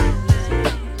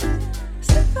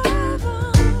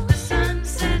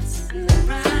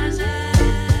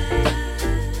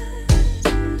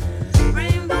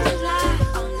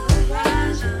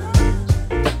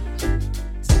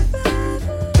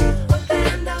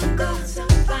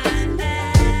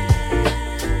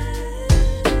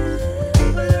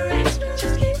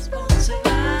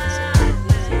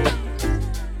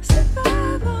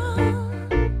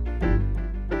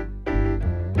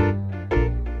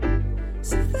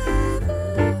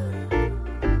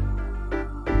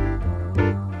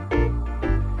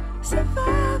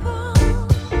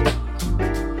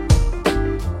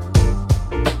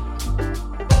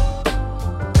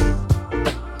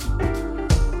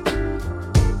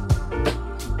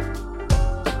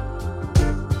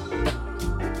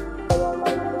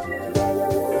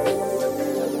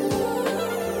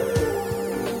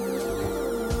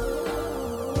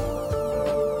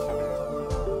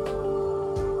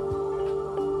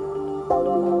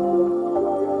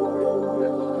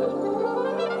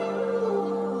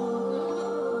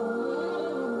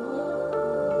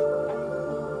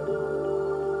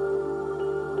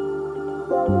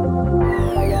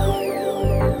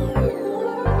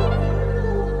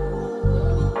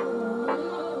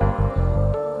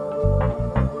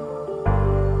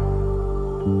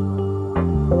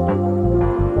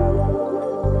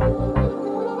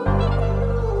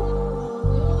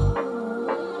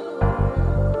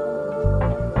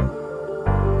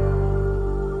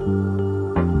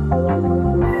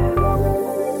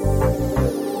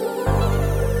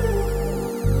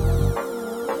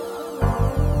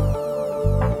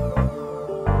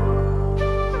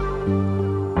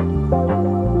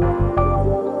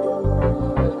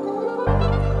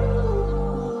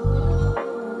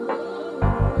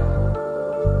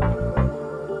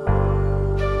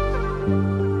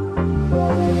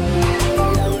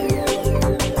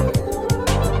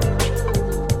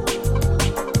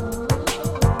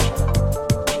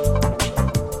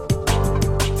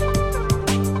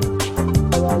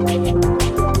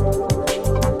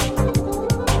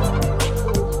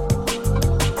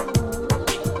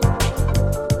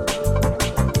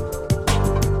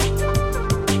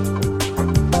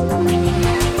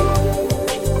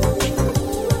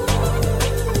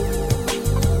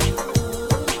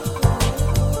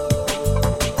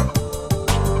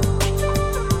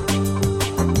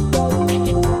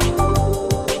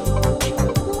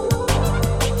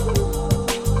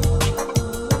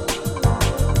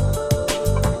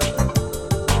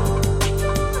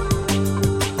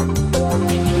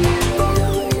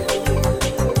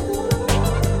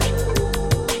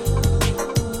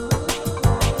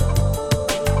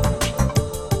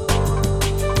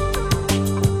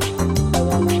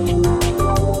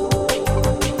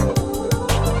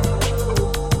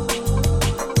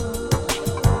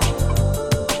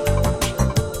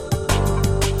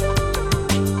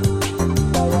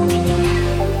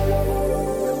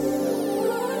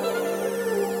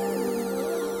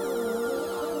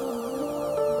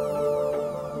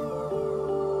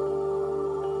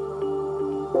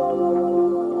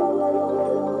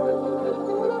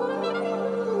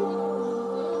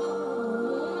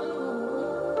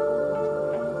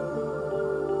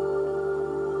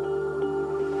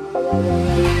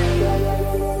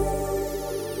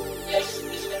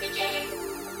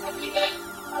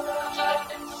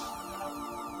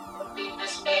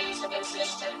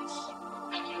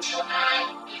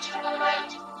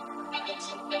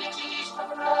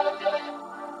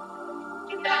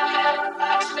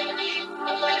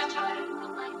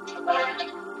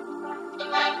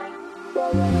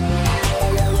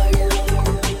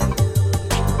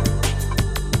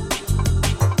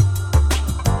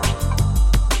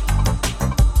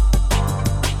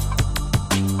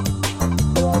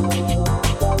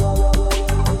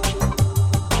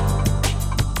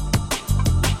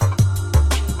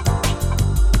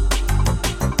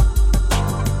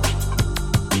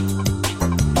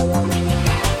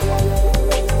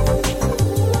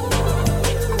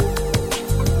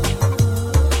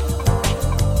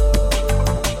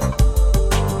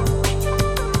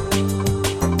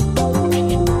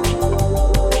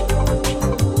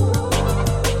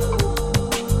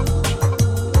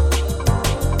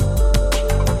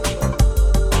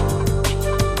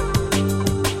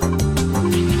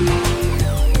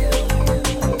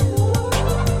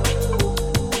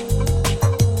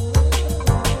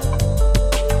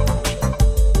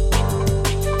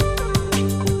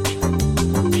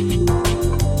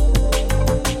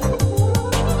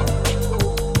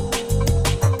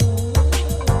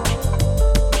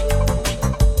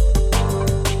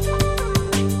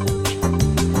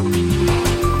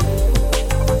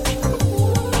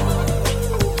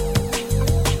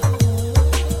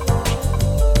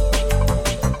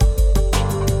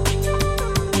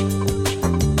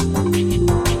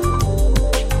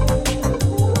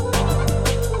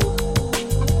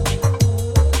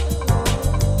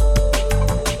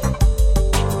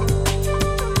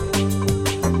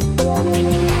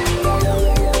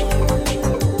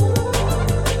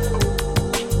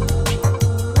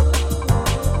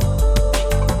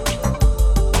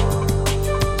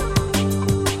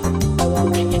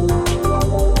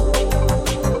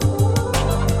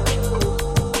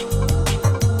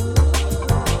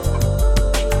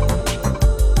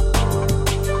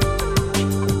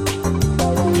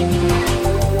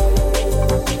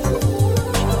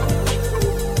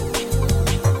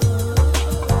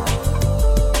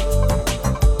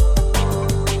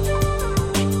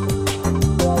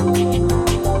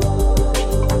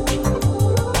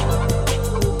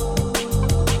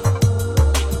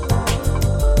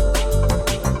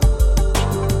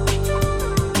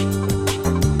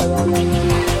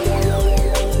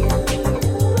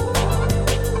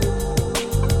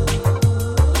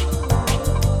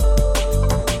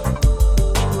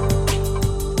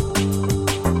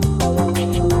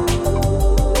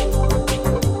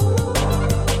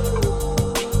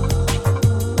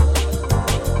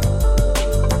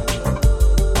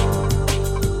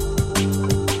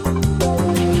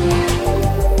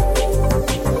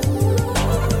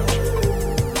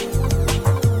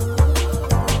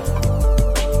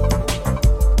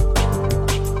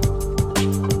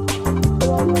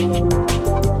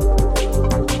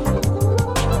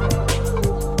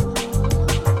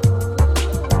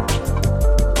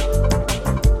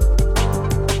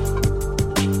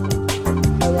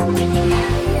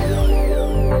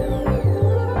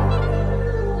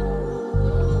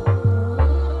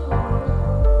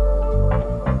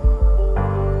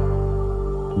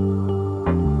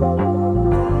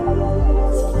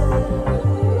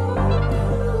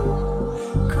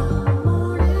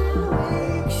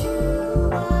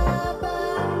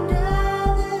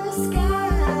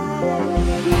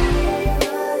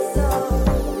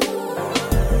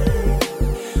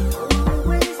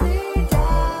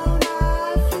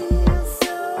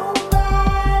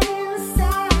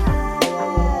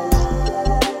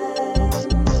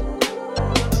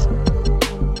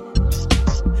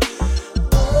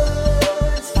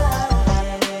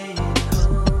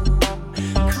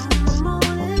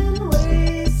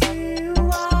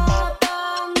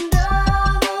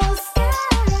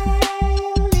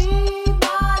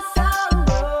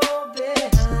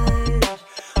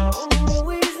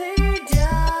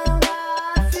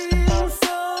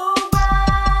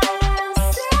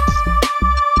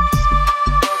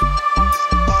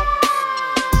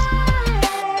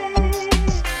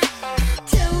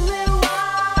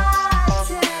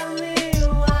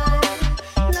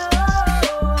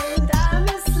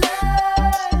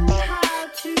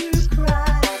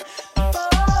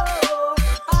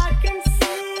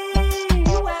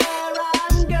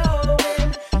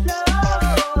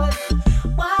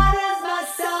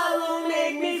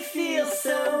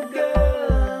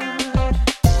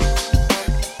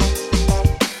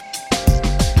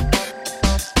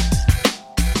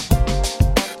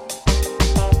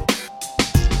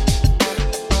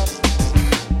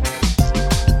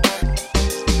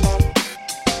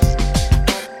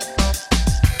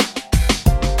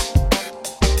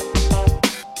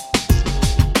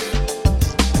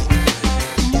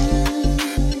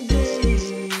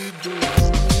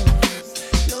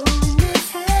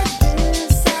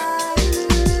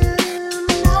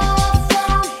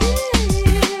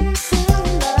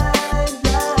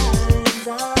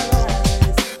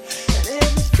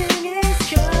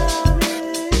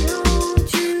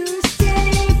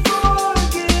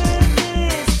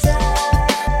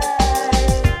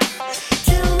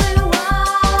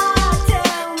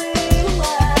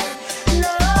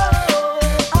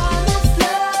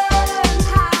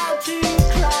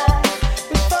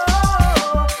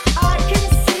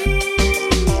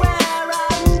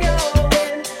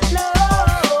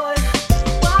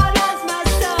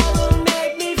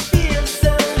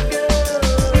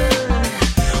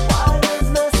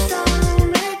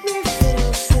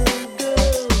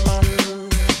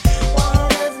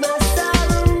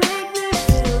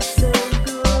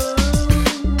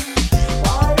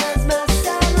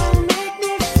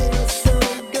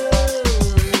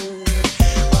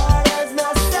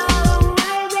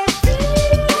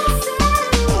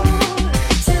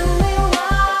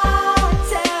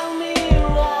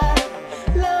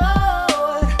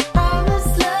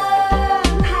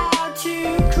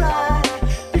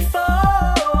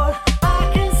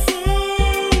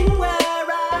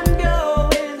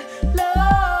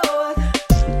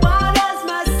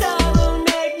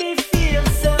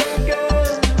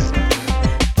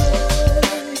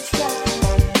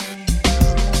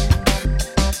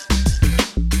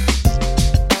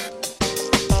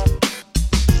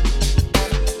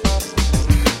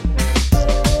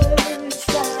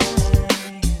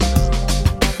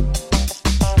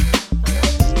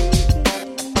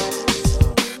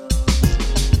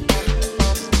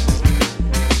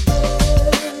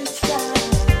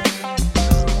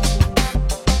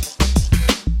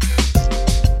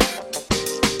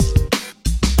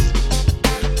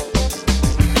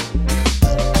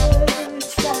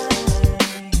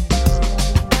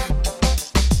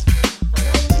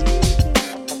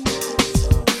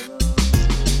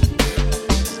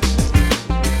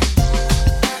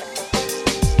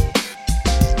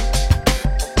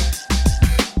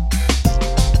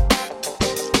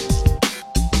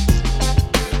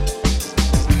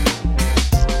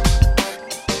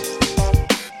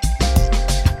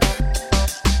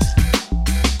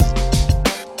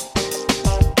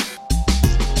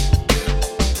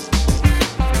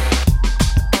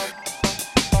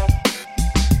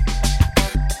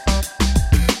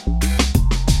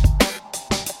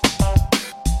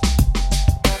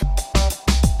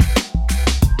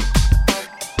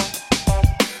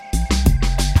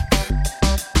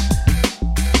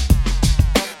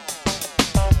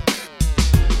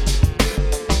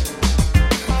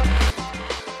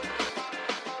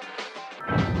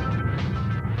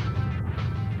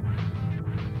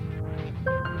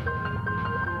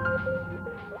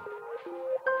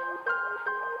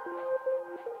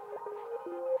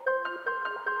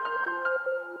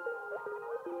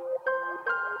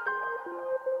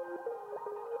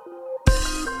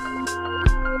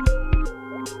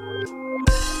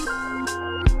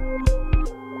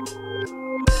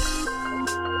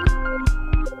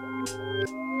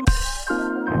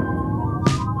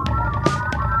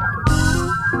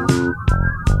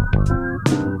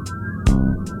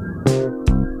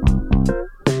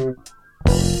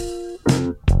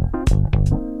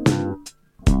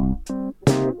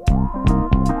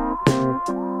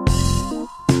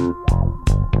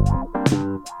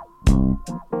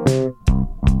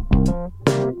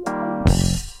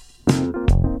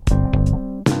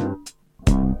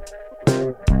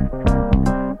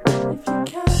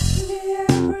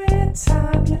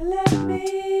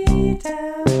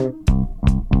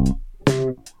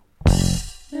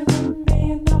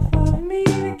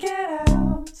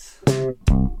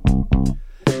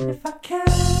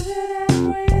counted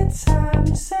every time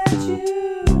you said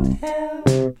you'd help.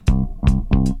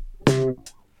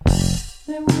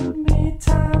 There wouldn't be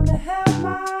time to help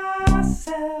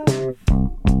myself.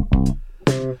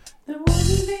 There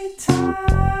wouldn't be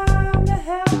time to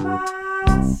help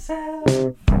myself.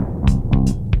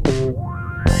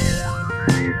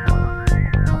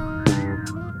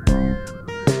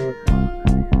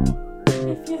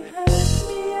 If you hurt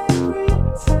me every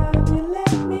time you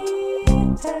let me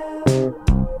down,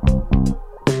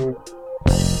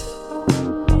 I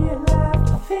wouldn't be alive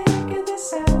to figure this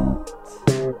out.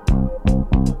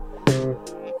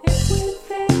 If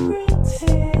with every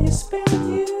tear you spill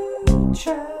you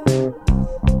drown,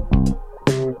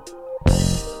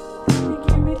 then you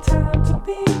give me time to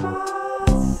be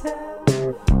myself.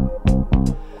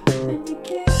 Then you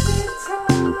give me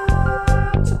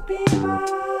time to be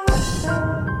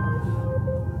myself.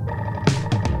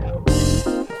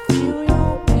 Feel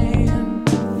your pain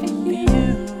for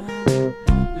you,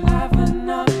 liven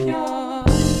up your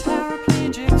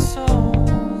paraplegic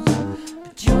souls.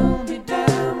 But you'll be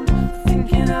damned for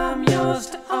thinking I'm yours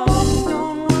to own.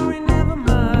 Don't worry, never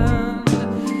mind.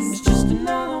 It's just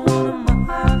another one of my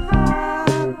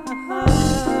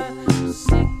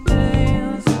sick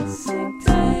days, sick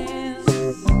days.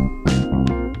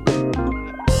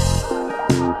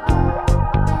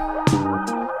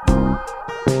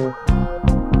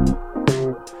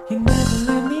 You never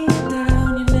let me down,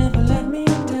 you never let me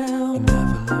down. You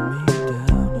never let me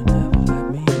down, you never let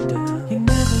me down. You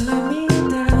never let me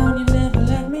down, you never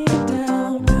let me down.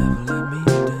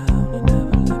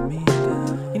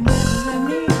 You never let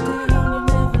me down, you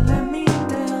never let me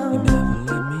down. You never let me down, you never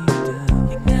let me down.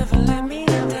 You never let me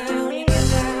down, you never let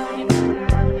me down.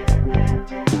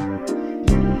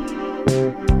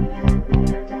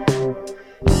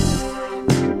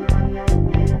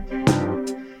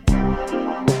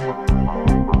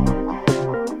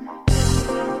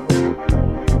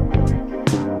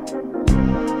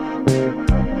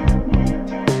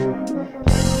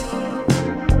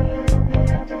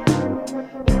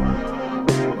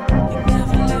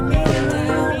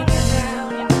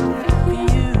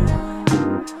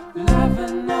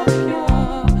 Liven up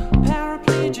your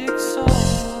paraplegic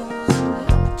souls,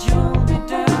 but you'll be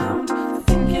damned for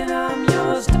thinking I'm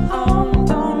yours to own.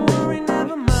 Don't worry,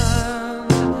 never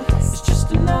mind. It's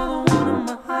just another one of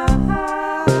my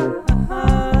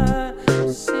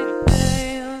sick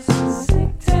days,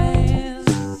 sick days.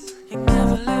 You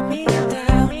never let me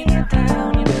down, you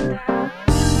down, you down.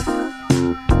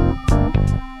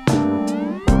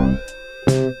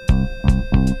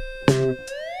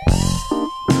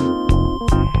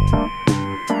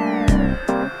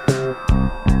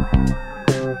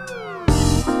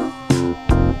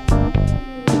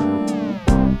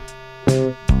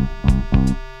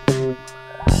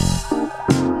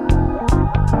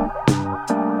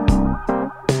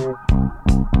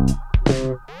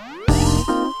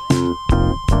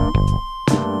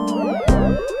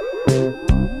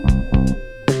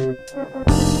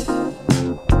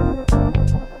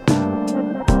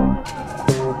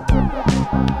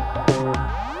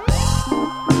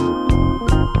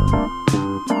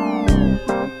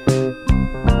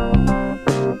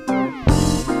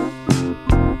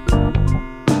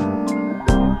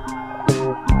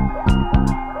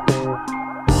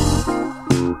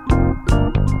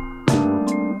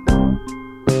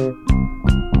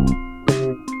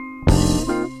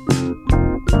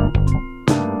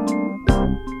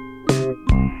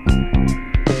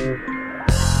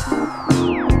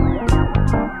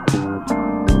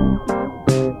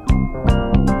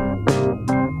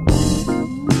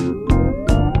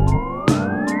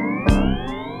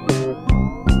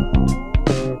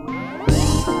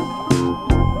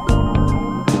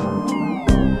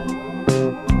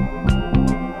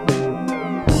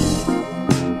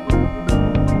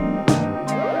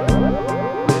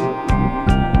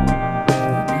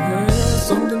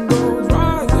 Something goes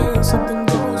right, yeah, something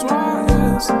goes right,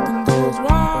 yeah, something goes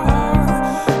right.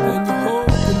 And you're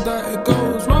hoping that it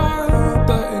goes right,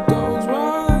 that it goes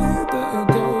right, that it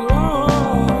goes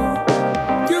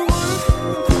right. You wouldn't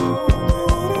even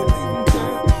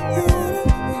care, you wouldn't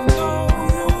even know,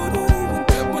 you wouldn't even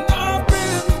care. When I've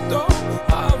been the door,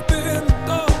 I've been the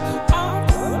door, I've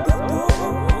been the door.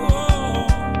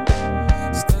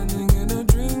 Standing in a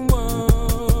dream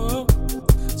world,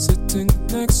 sitting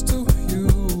next to you,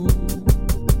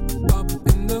 up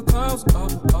in the clouds,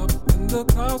 up in the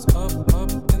clouds, up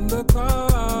in the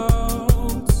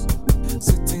clouds,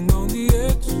 sitting on the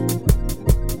edge,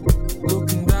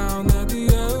 looking down at the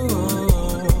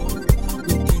earth,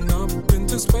 looking up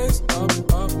into space,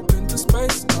 up into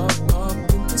space, up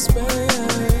into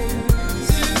space.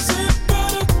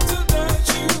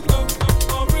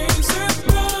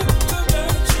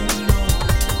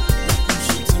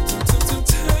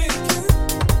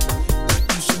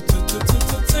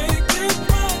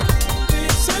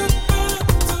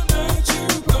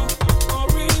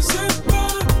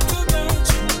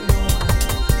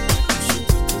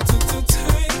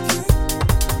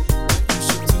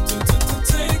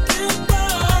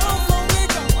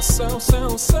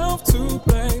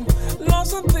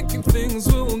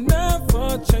 will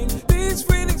never change. These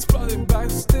feelings flooding back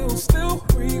still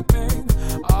remain.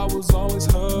 I was always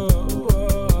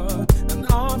hurt, and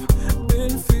I've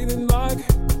been feeling like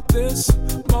this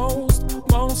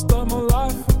most of my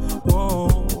life.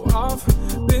 Whoa, I've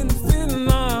been feeling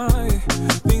like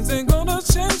things ain't gonna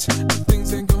change,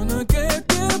 things ain't gonna get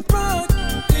back.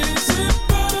 Is it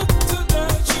better to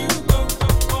let you go,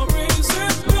 or is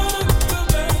it better to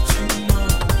let you know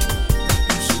that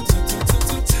you should take it, that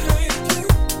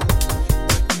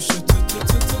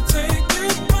you should take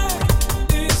it back?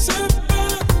 Is it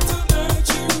better to let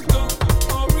you go,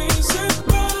 or is it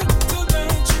better to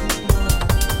let you know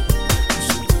that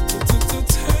you should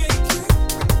take it,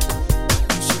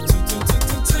 that you should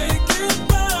take it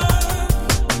back?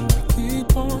 Keep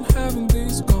on having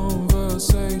these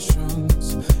conversations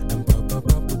and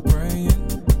praying.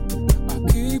 I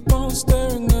keep on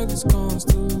staring at these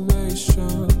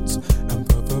constellations and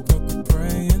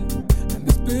praying. And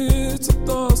these bits of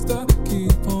thoughts that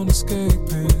keep on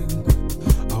escaping.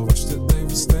 I wish that they were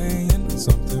staying.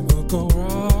 Something will go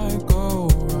right,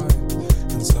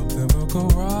 and something will go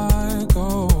right,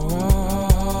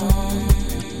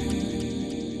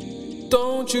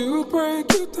 Don't you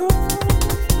break it down.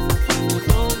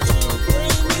 Don't you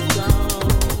bring me down.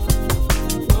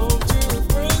 Don't you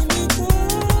bring me down.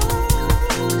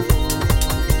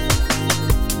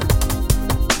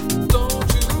 Don't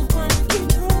you break it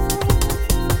down.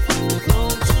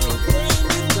 Don't you bring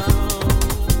me down.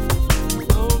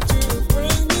 Don't you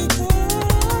bring me down.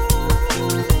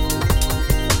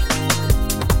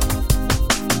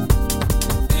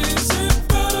 Is it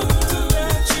better to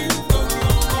let you go,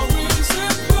 or is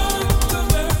it better to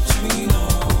let me know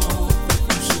that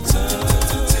you should take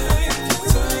it,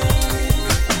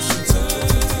 you should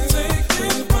take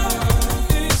it back?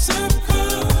 Is it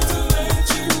better to let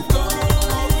you go,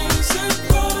 or is it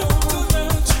better to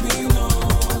let me know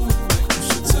that you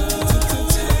should take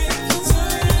it,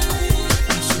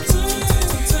 you should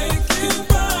take it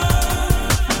back?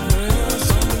 Yeah,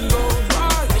 something goes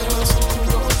right, yeah, something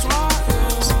goes right,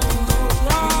 yeah, something goes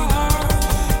right,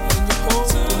 and you're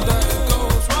hoping that it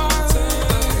goes right, that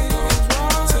it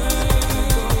goes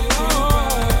right.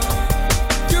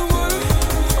 You wouldn't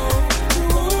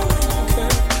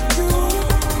care, you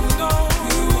wouldn't know,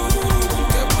 you wouldn't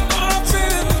get what I'm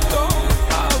in the door,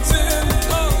 out in the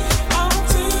door,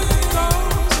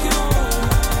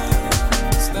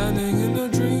 standing in a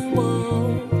dream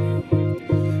world,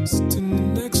 sitting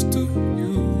next to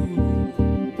you,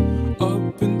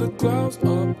 up in the clouds, up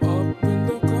in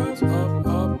the clouds,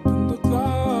 up in the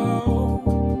clouds,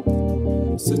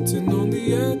 sitting on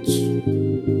the edge,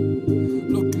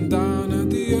 looking down at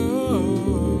the earth,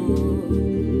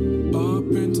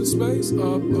 up into space,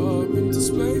 up